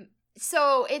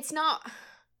 So it's not.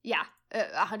 Yeah,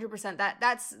 100%.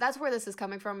 That's where this is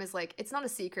coming from. Is like it's not a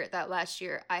secret that last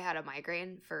year I had a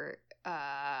migraine for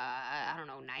I don't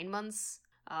know 9 months.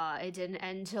 It didn't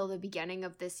end until the beginning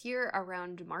of this year,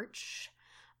 around March.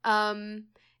 And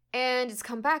it's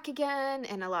come back again,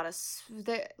 and a lot of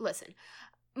listen.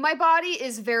 My body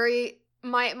is very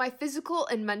my physical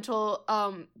and mental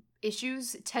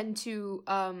issues tend to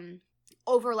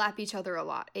overlap each other a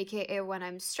lot. AKA when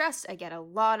I'm stressed, I get a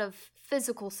lot of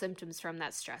physical symptoms from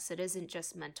that stress. It isn't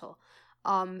just mental.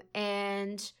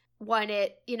 And when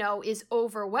it, is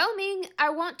overwhelming, I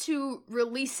want to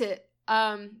release it.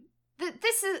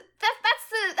 That's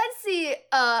the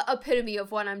epitome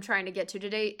of what I'm trying to get to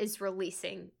today is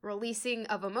releasing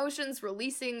of emotions,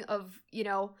 releasing of,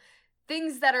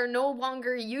 things that are no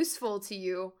longer useful to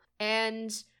you.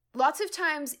 And lots of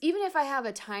times, even if I have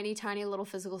a tiny, tiny little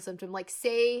physical symptom, like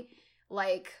say,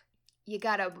 like you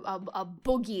got a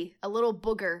boogie, a little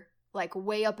booger, like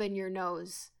way up in your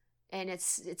nose, and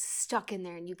it's stuck in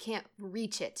there and you can't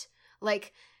reach it.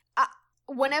 Like,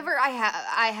 whenever I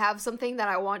have something that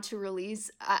I want to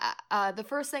release, the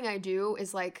first thing I do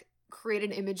is like create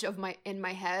an image in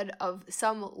my head of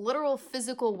some literal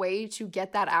physical way to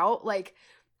get that out. Like,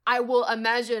 I will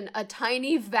imagine a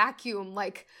tiny vacuum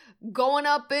like going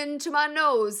up into my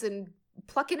nose and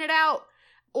plucking it out.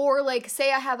 Or like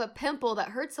say I have a pimple that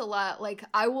hurts a lot, like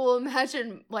I will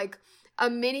imagine like a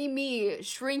mini me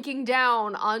shrinking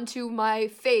down onto my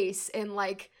face and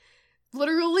like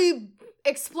literally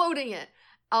exploding it.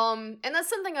 And that's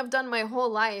something I've done my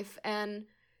whole life. And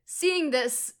seeing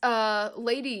this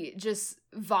lady just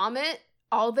vomit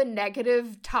all the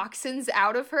negative toxins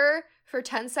out of her for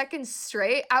 10 seconds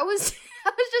straight, I was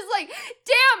just like,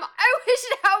 damn, I wish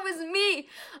that was me.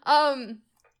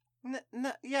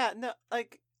 No,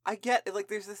 like I get it. Like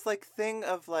there's this like thing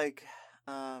of like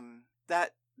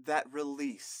that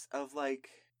release of like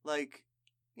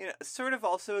sort of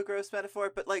also a gross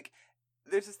metaphor, but like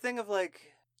there's this thing of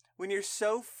like when you're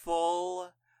so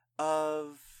full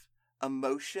of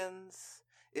emotions,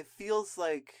 it feels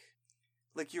like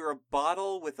you're a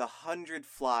bottle with 100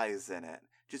 flies in it,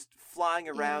 just flying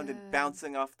around and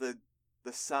bouncing off the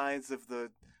sides of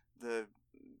the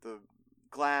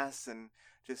glass, and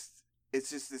it's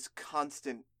just this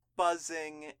constant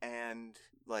buzzing and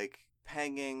like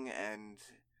panging and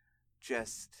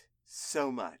just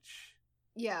so much.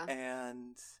 Yeah.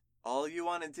 And all you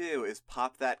want to do is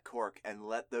pop that cork and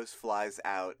let those flies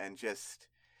out, and just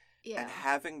and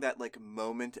having that like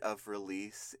moment of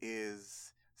release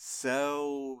is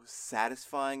so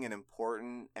satisfying and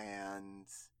important and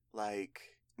like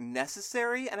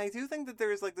necessary. And I do think that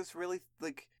there is like this really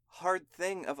like hard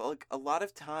thing of like a lot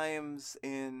of times,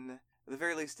 in at the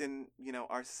very least in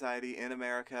our society in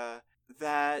America,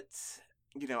 that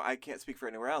I can't speak for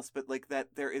anywhere else, but like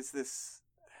that there is this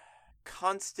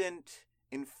constant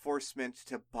enforcement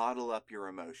to bottle up your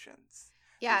emotions.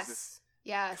 Yes.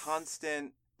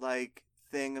 Constant like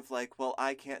thing of like, well,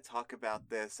 I can't talk about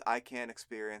this, I can't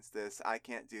experience this, I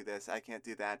can't do this, I can't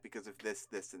do that because of this,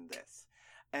 and this.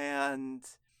 And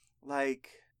like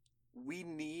we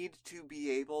need to be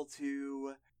able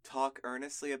to talk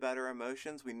earnestly about our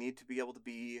emotions. We need to be able to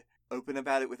be open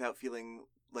about it without feeling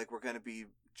like we're going to be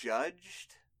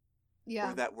judged.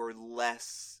 Yeah. Or that we're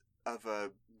less of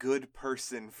a good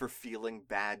person for feeling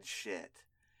bad shit.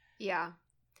 Yeah.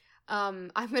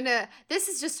 This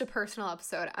is just a personal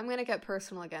episode. I'm gonna get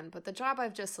personal again, but the job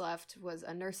I've just left was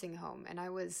a nursing home, and I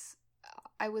was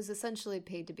essentially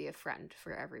paid to be a friend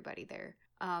for everybody there.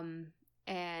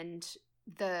 And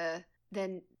the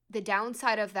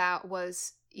downside of that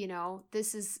was,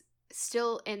 this is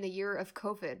still in the year of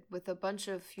COVID with a bunch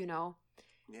of,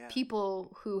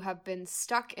 people who have been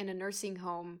stuck in a nursing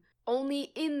home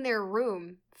only in their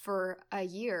room for a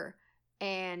year.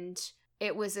 And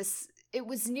it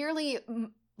was nearly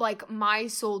like my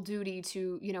sole duty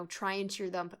to, try and cheer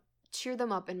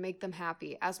them up and make them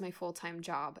happy as my full-time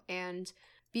job. And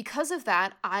because of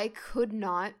that, I could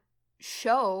not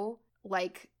show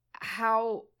like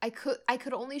how I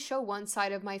could only show one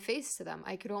side of my face to them.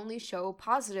 I could only show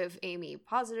positive Amy,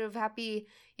 positive, happy,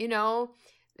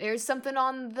 there's something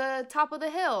on the top of the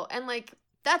hill. And like,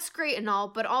 that's great and all,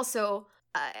 but also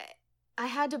I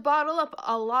had to bottle up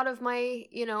a lot of my,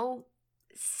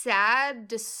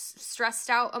 sad, stressed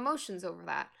out emotions over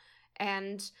that.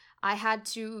 And I had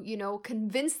to,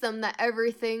 convince them that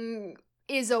everything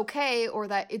is okay, or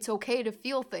that it's okay to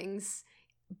feel things.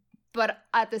 But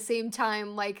at the same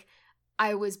time, like,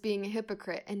 I was being a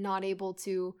hypocrite and not able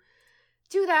to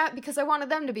do that because I wanted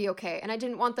them to be okay. And I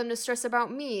didn't want them to stress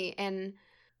about me. And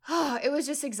it was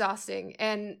just exhausting.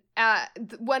 And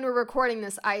when we're recording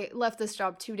this, I left this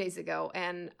job 2 days ago.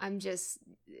 And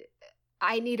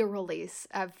I need a release.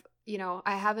 I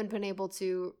haven't been able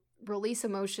to release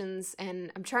emotions.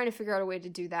 And I'm trying to figure out a way to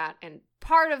do that. And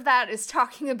part of that is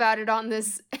talking about it on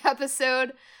this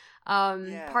episode.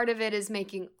 Part of it is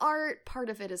making art. Part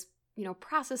of it is,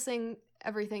 processing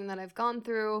everything that I've gone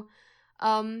through.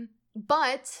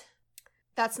 But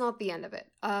that's not the end of it.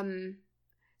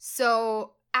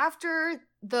 So after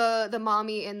the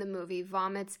mommy in the movie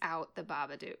vomits out the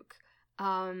Babadook,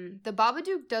 the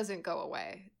Babadook doesn't go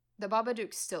away. The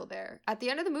Babadook's still there. At the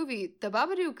end of the movie, the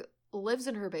Babadook lives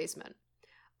in her basement.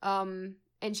 And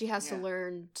she has to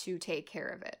learn to take care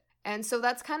of it. And so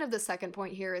that's kind of the second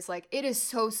point here is like, it is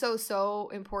so, so, so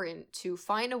important to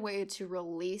find a way to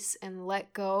release and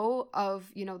let go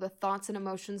of, the thoughts and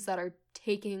emotions that are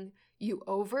taking you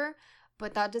over.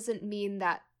 But that doesn't mean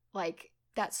that, like,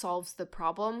 that solves the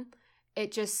problem.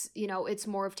 It just, it's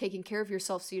more of taking care of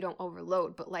yourself so you don't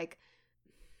overload. But, like,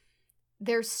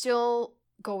 they're still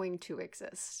going to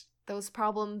exist. Those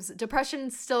problems,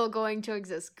 depression's still going to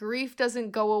exist. Grief doesn't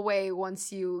go away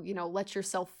once you, let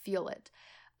yourself feel it.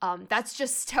 That's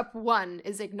just step 1,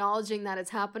 is acknowledging that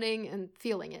it's happening and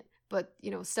feeling it. But,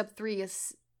 step 3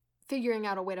 is figuring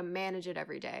out a way to manage it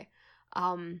every day.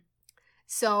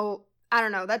 So I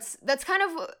don't know. That's kind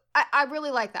of, I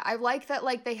really like that. I like that,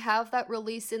 like, they have that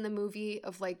release in the movie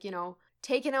of, like,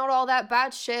 taking out all that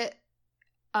bad shit,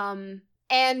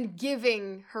 and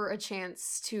giving her a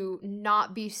chance to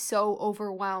not be so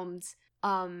overwhelmed,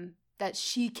 that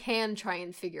she can try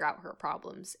and figure out her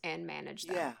problems and manage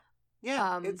them.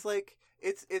 Yeah, it's like,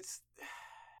 it's,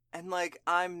 and, like,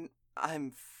 I'm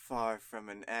far from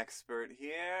an expert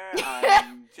here.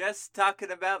 I'm just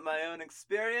talking about my own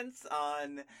experience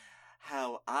on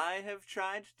how I have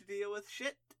tried to deal with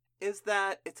shit. Is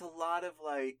that it's a lot of,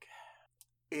 like,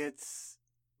 it's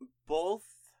both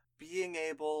being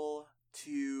able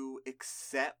to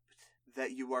accept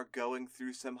that you are going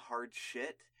through some hard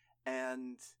shit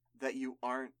and that you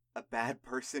aren't a bad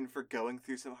person for going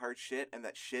through some hard shit and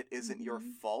that shit isn't your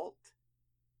fault.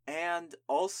 And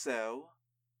also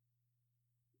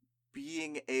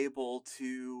being able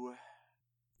to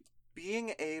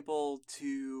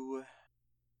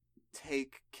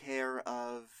take care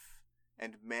of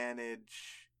and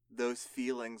manage those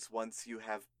feelings once you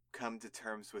have come to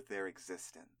terms with their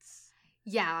existence.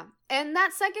 Yeah, and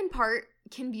that second part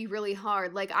can be really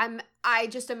hard. Like, I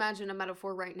just imagine a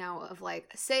metaphor right now of, like,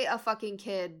 say a fucking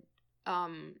kid,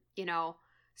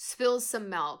 spills some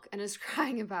milk and is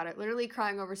crying about it, literally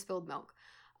crying over spilled milk.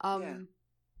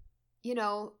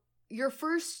 Your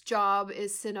first job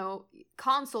is to,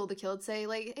 console the kid, say,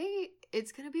 like, hey,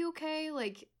 it's gonna be okay,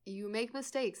 like, you make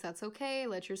mistakes, that's okay,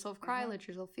 let yourself cry, let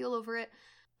yourself feel over it.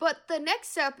 But the next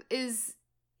step is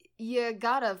you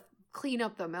gotta clean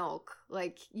up the milk.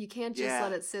 Like, you can't just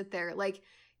let it sit there. Like,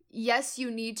 yes,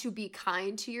 you need to be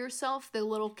kind to yourself, the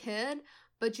little kid,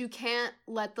 but you can't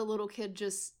let the little kid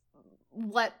just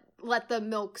let the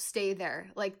milk stay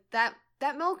there. Like, that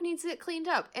milk needs to get cleaned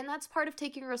up, and that's part of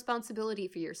taking responsibility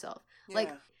for yourself.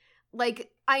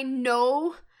 Like I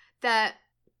know that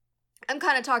I'm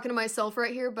kind of talking to myself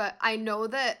right here, but I know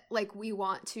that, like, we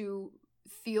want to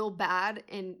feel bad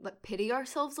and, like, pity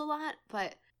ourselves a lot,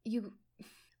 but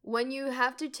when you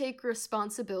have to take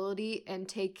responsibility and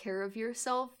take care of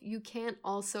yourself, you can't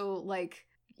also, like,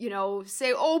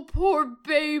 say, oh, poor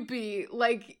baby.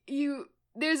 Like,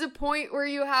 there's a point where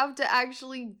you have to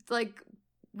actually, like,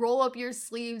 roll up your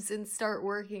sleeves and start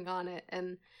working on it.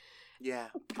 And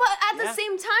but at the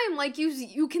same time, like,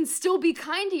 you can still be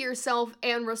kind to yourself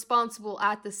and responsible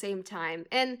at the same time.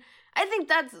 And I think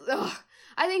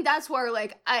that's where,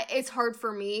 like, it's hard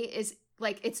for me, is,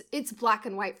 like, it's black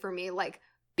and white for me. Like,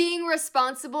 being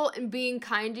responsible and being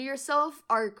kind to yourself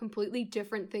are completely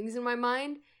different things in my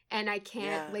mind, and I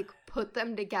can't like put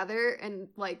them together and,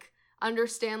 like,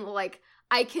 understand, like,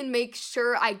 I can make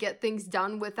sure I get things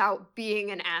done without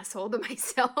being an asshole to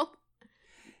myself.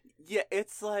 Yeah,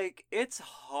 it's, like, it's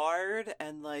hard,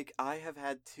 and, like, I have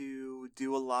had to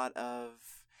do a lot of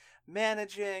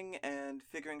managing and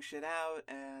figuring shit out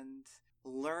and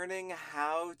learning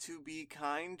how to be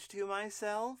kind to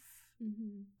myself.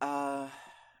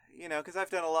 Because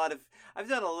I've done a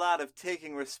lot of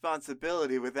taking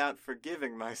responsibility without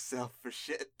forgiving myself for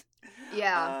shit.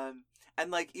 Yeah.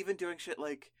 And, like, even doing shit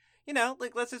like,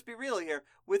 like, let's just be real here.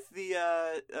 With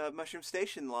the Mushroom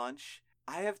Station launch,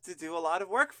 I have to do a lot of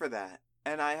work for that.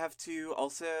 And I have to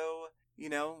also, you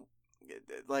know,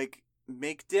 like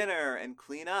make dinner and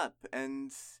clean up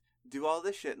and do all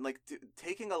this shit and like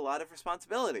taking a lot of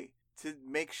responsibility to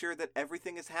make sure that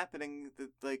everything is happening, that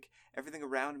like everything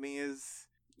around me is,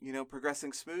 you know,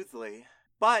 progressing smoothly.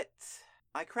 But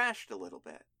I crashed a little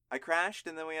bit. I crashed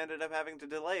and then we ended up having to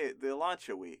delay the launch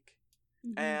a week.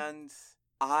 Mm-hmm. And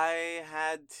I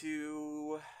had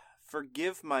to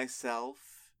forgive myself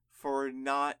for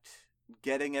not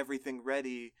getting everything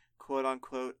ready, quote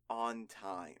unquote, on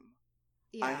time.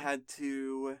 Yeah.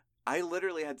 I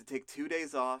literally had to take 2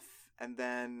 days off, and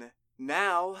then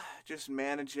now just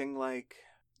managing, like,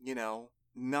 you know,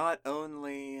 not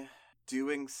only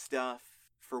doing stuff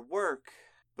for work,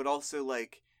 but also,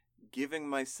 like, giving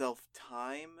myself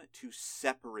time to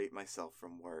separate myself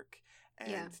from work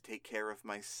and take care of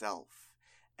myself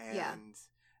and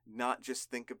not just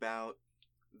think about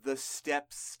the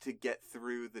steps to get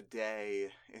through the day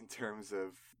in terms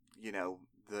of, you know,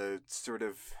 the sort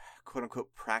of quote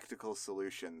unquote practical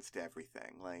solutions to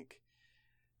everything. Like,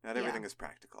 not everything is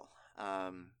practical.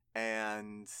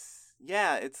 And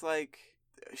yeah, it's like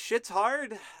shit's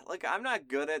hard. Like, I'm not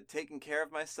good at taking care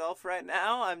of myself right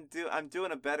now. I'm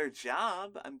doing a better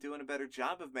job. I'm doing a better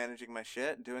job of managing my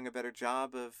shit, doing a better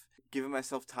job of giving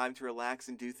myself time to relax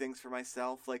and do things for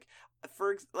myself. Like,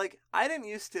 I didn't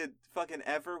used to fucking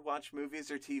ever watch movies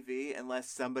or TV unless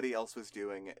somebody else was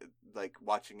doing it, like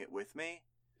watching it with me.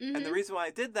 Mm-hmm. And the reason why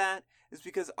I did that is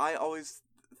because I always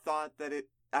thought that it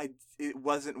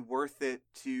wasn't worth it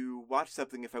to watch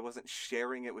something if I wasn't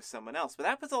sharing it with someone else. But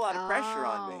that puts a lot of pressure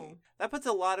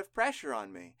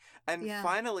on me. And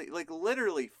finally, like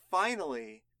literally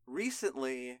finally,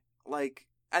 recently, like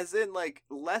as in like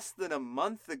less than a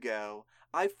month ago,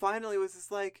 I finally was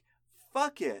just like,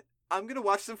 fuck it. I'm going to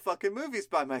watch some fucking movies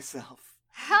by myself.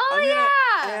 Hell yeah!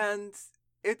 And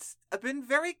it's been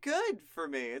very good for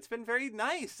me. It's been very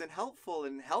nice and helpful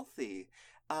and healthy.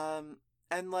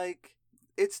 And like,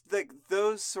 it's like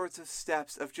those sorts of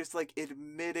steps of just like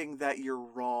admitting that you're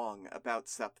wrong about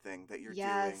something that you're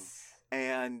doing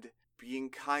and being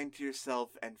kind to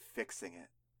yourself and fixing it.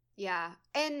 Yeah.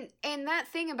 And that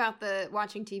thing about the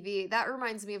watching TV, that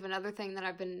reminds me of another thing that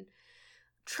I've been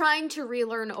trying to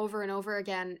relearn over and over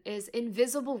again is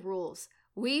invisible rules.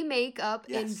 We make up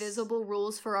invisible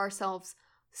rules for ourselves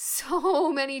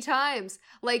so many times.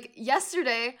 Like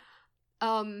yesterday,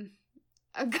 I'm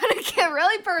gonna get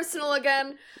really personal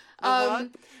again.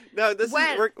 No, this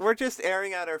is we're just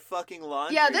airing out our fucking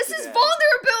laundry. Yeah, this today. is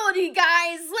vulnerability,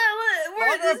 guys.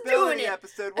 We're just doing it.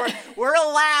 Episode. We're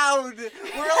allowed.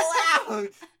 We're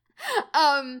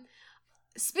allowed.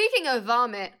 Speaking of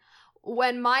vomit,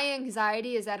 when my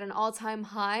anxiety is at an all-time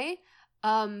high,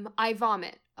 I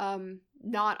vomit.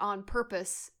 Not on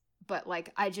purpose, but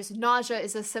like nausea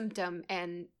is a symptom,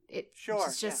 and it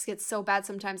just gets so bad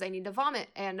sometimes I need to vomit.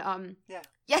 And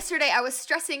yesterday I was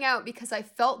stressing out because I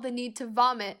felt the need to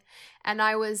vomit, and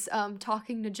I was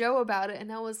talking to Joe about it,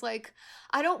 and I was like,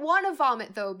 I don't want to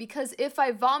vomit though, because if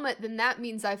I vomit, then that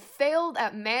means I failed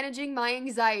at managing my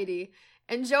anxiety.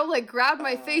 And Joe like grabbed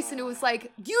my face and it was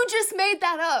like, you just made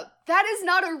that up. That is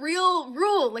not a real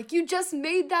rule. Like, you just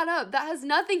made that up. That has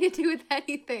nothing to do with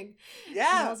anything.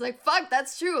 Yeah. And I was like, fuck,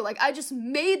 that's true. Like, I just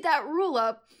made that rule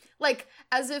up. Like,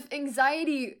 as if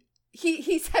anxiety,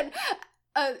 he said,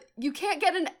 you can't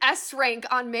get an S rank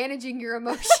on managing your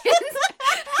emotions.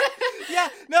 Yeah,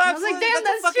 no, absolutely. I was like, damn,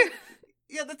 that's true.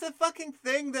 Yeah, that's a fucking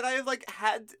thing that I have like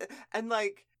had, and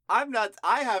like, I have not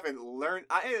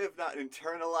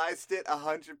internalized it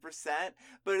 100%,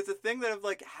 but it's a thing that I've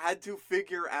like had to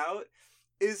figure out,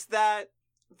 is that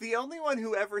the only one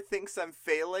who ever thinks I'm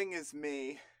failing is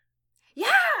me. Yeah,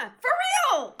 for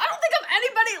real! I don't think of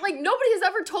anybody, like, nobody has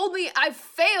ever told me I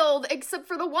failed except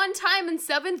for the one time in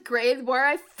 7th grade where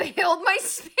I failed my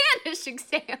Spanish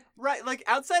exam. Right, like,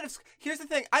 outside of, here's the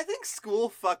thing, I think school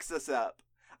fucks us up.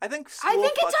 I think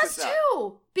it does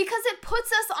too, because it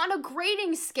puts us on a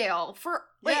grading scale for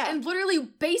like, and literally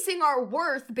basing our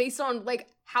worth based on like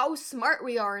how smart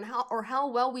we are and how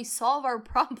well we solve our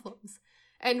problems,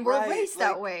 and we're raised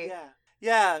that way.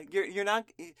 Yeah, you're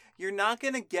not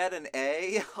gonna get an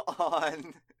A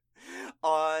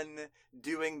on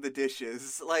doing the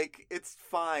dishes. Like, it's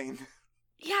fine.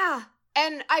 Yeah,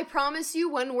 and I promise you,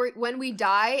 when we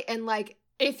die and like.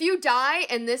 If you die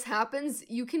and this happens,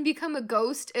 you can become a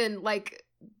ghost and, like,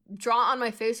 draw on my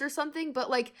face or something,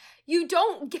 but, like, you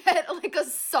don't get, like, a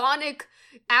Sonic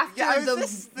after the I was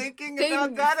just thinking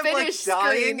about that, of, like,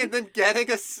 dying screen. And then getting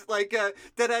a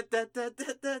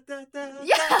da-da-da-da-da-da-da-da.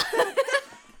 Yeah!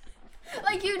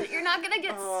 Like, you're not gonna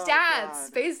get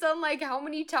stats based on, like, how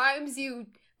many times you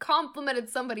complimented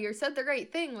somebody or said the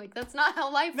right thing. Like, that's not how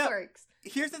life works.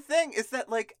 Here's the thing, is that,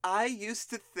 like, I used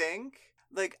to think,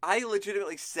 like, I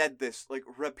legitimately said this, like,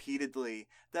 repeatedly,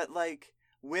 that, like,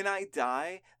 when I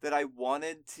die, that I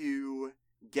wanted to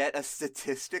get a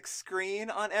statistics screen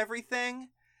on everything.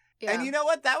 Yeah. And you know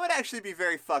what? That would actually be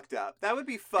very fucked up. That would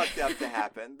be fucked up to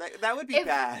happen. That would be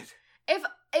bad. If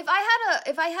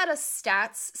I had a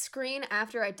stats screen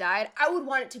after I died, I would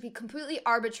want it to be completely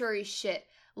arbitrary shit.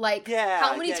 Like,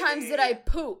 how many times did I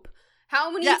poop? How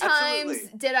many times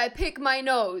did I pick my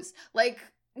nose? Like,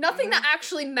 nothing that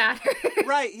actually matters.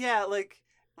 Right, yeah, like,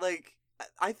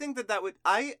 I think that would,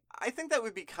 I think that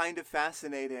would be kind of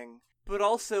fascinating, but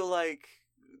also, like,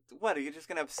 what, are you just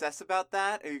gonna obsess about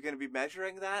that? Are you gonna be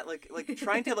measuring that? Like,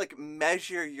 trying to, like,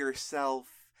 measure yourself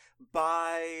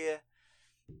by,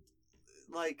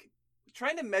 like,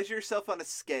 trying to measure yourself on a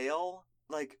scale,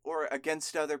 like, or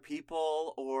against other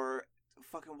people, or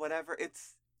fucking whatever,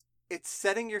 it's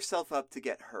setting yourself up to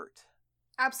get hurt.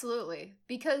 Absolutely.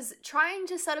 Because trying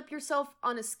to set up yourself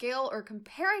on a scale or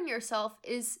comparing yourself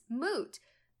is moot.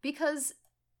 Because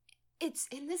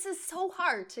and this is so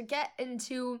hard to get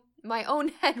into my own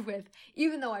head with,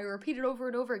 even though I repeat it over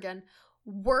and over again.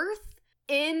 Worth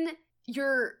in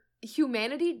your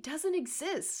humanity doesn't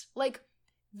exist. Like,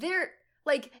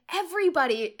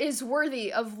 everybody is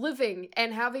worthy of living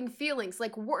and having feelings.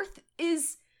 Like, worth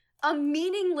is a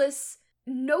meaningless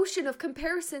notion of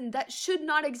comparison that should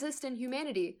not exist in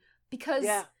humanity, because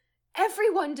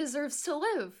everyone deserves to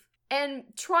live. And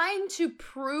trying to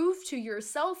prove to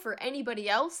yourself or anybody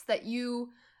else that you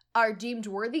are deemed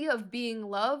worthy of being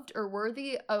loved or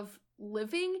worthy of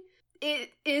living,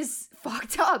 it is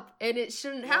fucked up, and it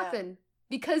shouldn't happen,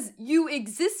 because you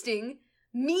existing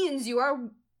means you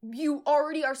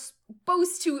already are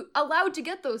supposed to, allowed to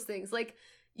get those things. Like,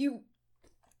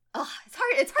 it's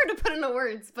hard to put into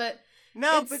words, but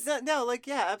no, like,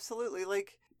 yeah, absolutely.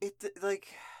 Like,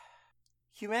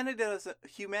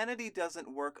 humanity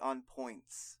doesn't work on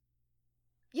points.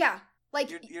 Yeah,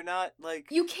 like, you're not, like,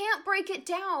 you can't break it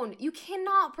down. You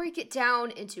cannot break it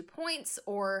down into points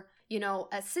or,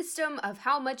 a system of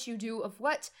how much you do of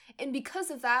what. And because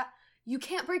of that, you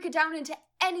can't break it down into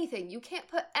anything. You can't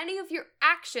put any of your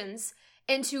actions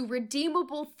into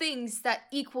redeemable things that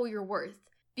equal your worth,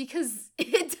 because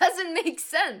it doesn't make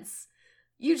sense.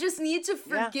 You just need to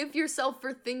forgive yourself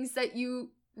for things that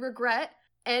you regret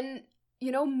and,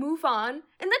 move on.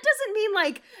 And that doesn't mean,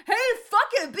 like, hey,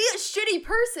 fuck it, be a shitty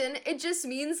person. It just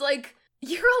means, like,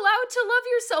 you're allowed to love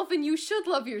yourself and you should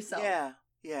love yourself.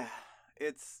 Yeah.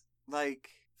 It's, like,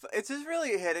 it's just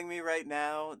really hitting me right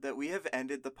now that we have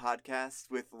ended the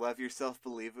podcast with love yourself,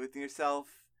 believe with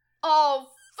yourself. Oh,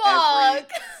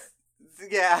 fuck!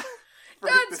 Yeah.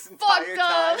 That's fucked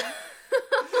up!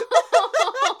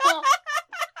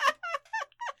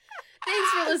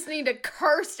 Thanks for listening to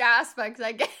Cursed Aspects,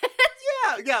 I guess.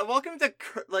 Yeah, welcome to,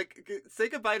 say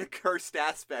goodbye to Cursed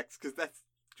Aspects, because that's,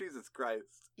 Jesus Christ.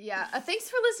 Yeah, thanks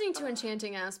for listening to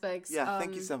Enchanting Aspects. Yeah,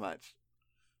 thank you so much.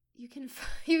 You can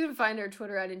find our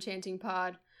Twitter at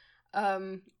EnchantingPod.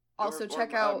 Also,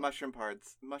 check out... Mushroom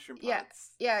Pods.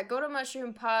 Yeah, go to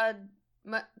Mushroom Pod...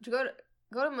 Go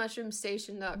to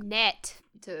mushroomstation.net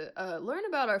to learn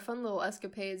about our fun little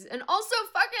escapades. And also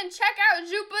fucking check out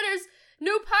Jupiter's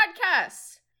new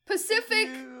podcast, Pacific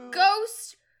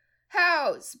Ghost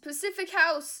House.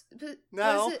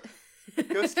 No.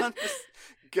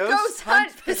 Ghost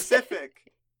Hunt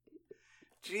Pacific.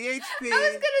 GHP.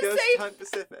 Hunt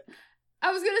Pacific.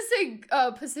 I was gonna say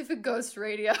Pacific Ghost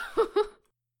Radio.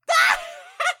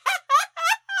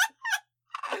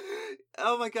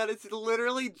 Oh my god, it's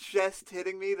literally just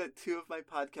hitting me that 2 of my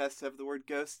podcasts have the word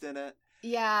ghost in it.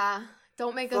 Yeah,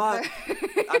 don't make a third.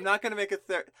 I'm not gonna make a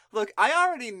third. Look,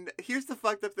 here's the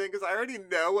fucked up thing, because I already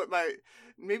know what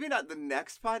maybe not the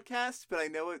next podcast, but I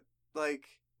know what, like,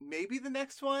 maybe the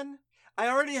next one. I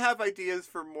already have ideas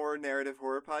for more narrative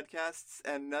horror podcasts,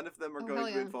 and none of them are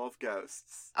going to involve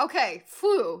ghosts. Okay,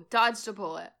 dodged a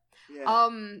bullet. Yeah.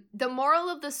 The moral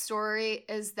of the story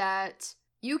is that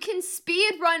you can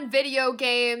speed run video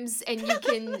games and you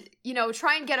can,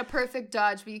 try and get a perfect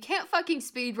dodge, but you can't fucking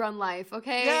speed run life,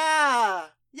 okay? Yeah!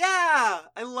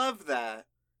 I love that.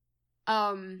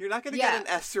 You're not gonna get an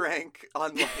S rank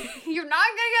on life. You're not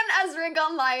gonna get an S rank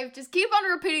on life. Just keep on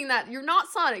repeating that. You're not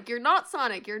Sonic. You're not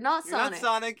Sonic. You're not Sonic. You're not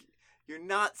Sonic. You're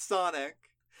not Sonic.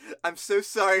 I'm so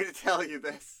sorry to tell you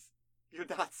this. You're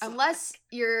not Sonic. Unless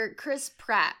you're Chris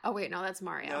Pratt. Oh wait, no, that's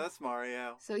Mario. No, that's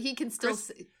Mario. So he can still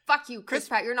say, fuck you, Chris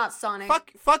Pratt. You're not Sonic.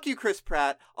 Fuck you, Chris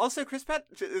Pratt. Also, Chris Pratt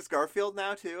is Garfield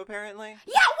now too, apparently.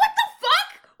 Yeah, what the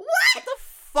fuck? What the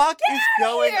fuck is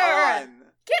going on?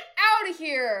 Get out of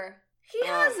here. He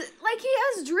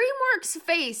has DreamWorks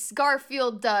face,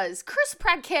 Garfield does. Chris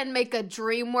Pratt can't make a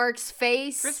DreamWorks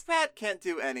face. Chris Pratt can't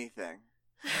do anything.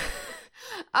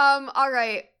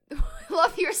 Alright.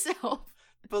 Love yourself.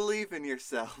 Believe in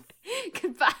yourself.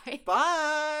 Goodbye.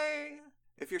 Bye!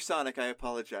 If you're Sonic, I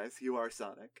apologize. You are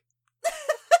Sonic.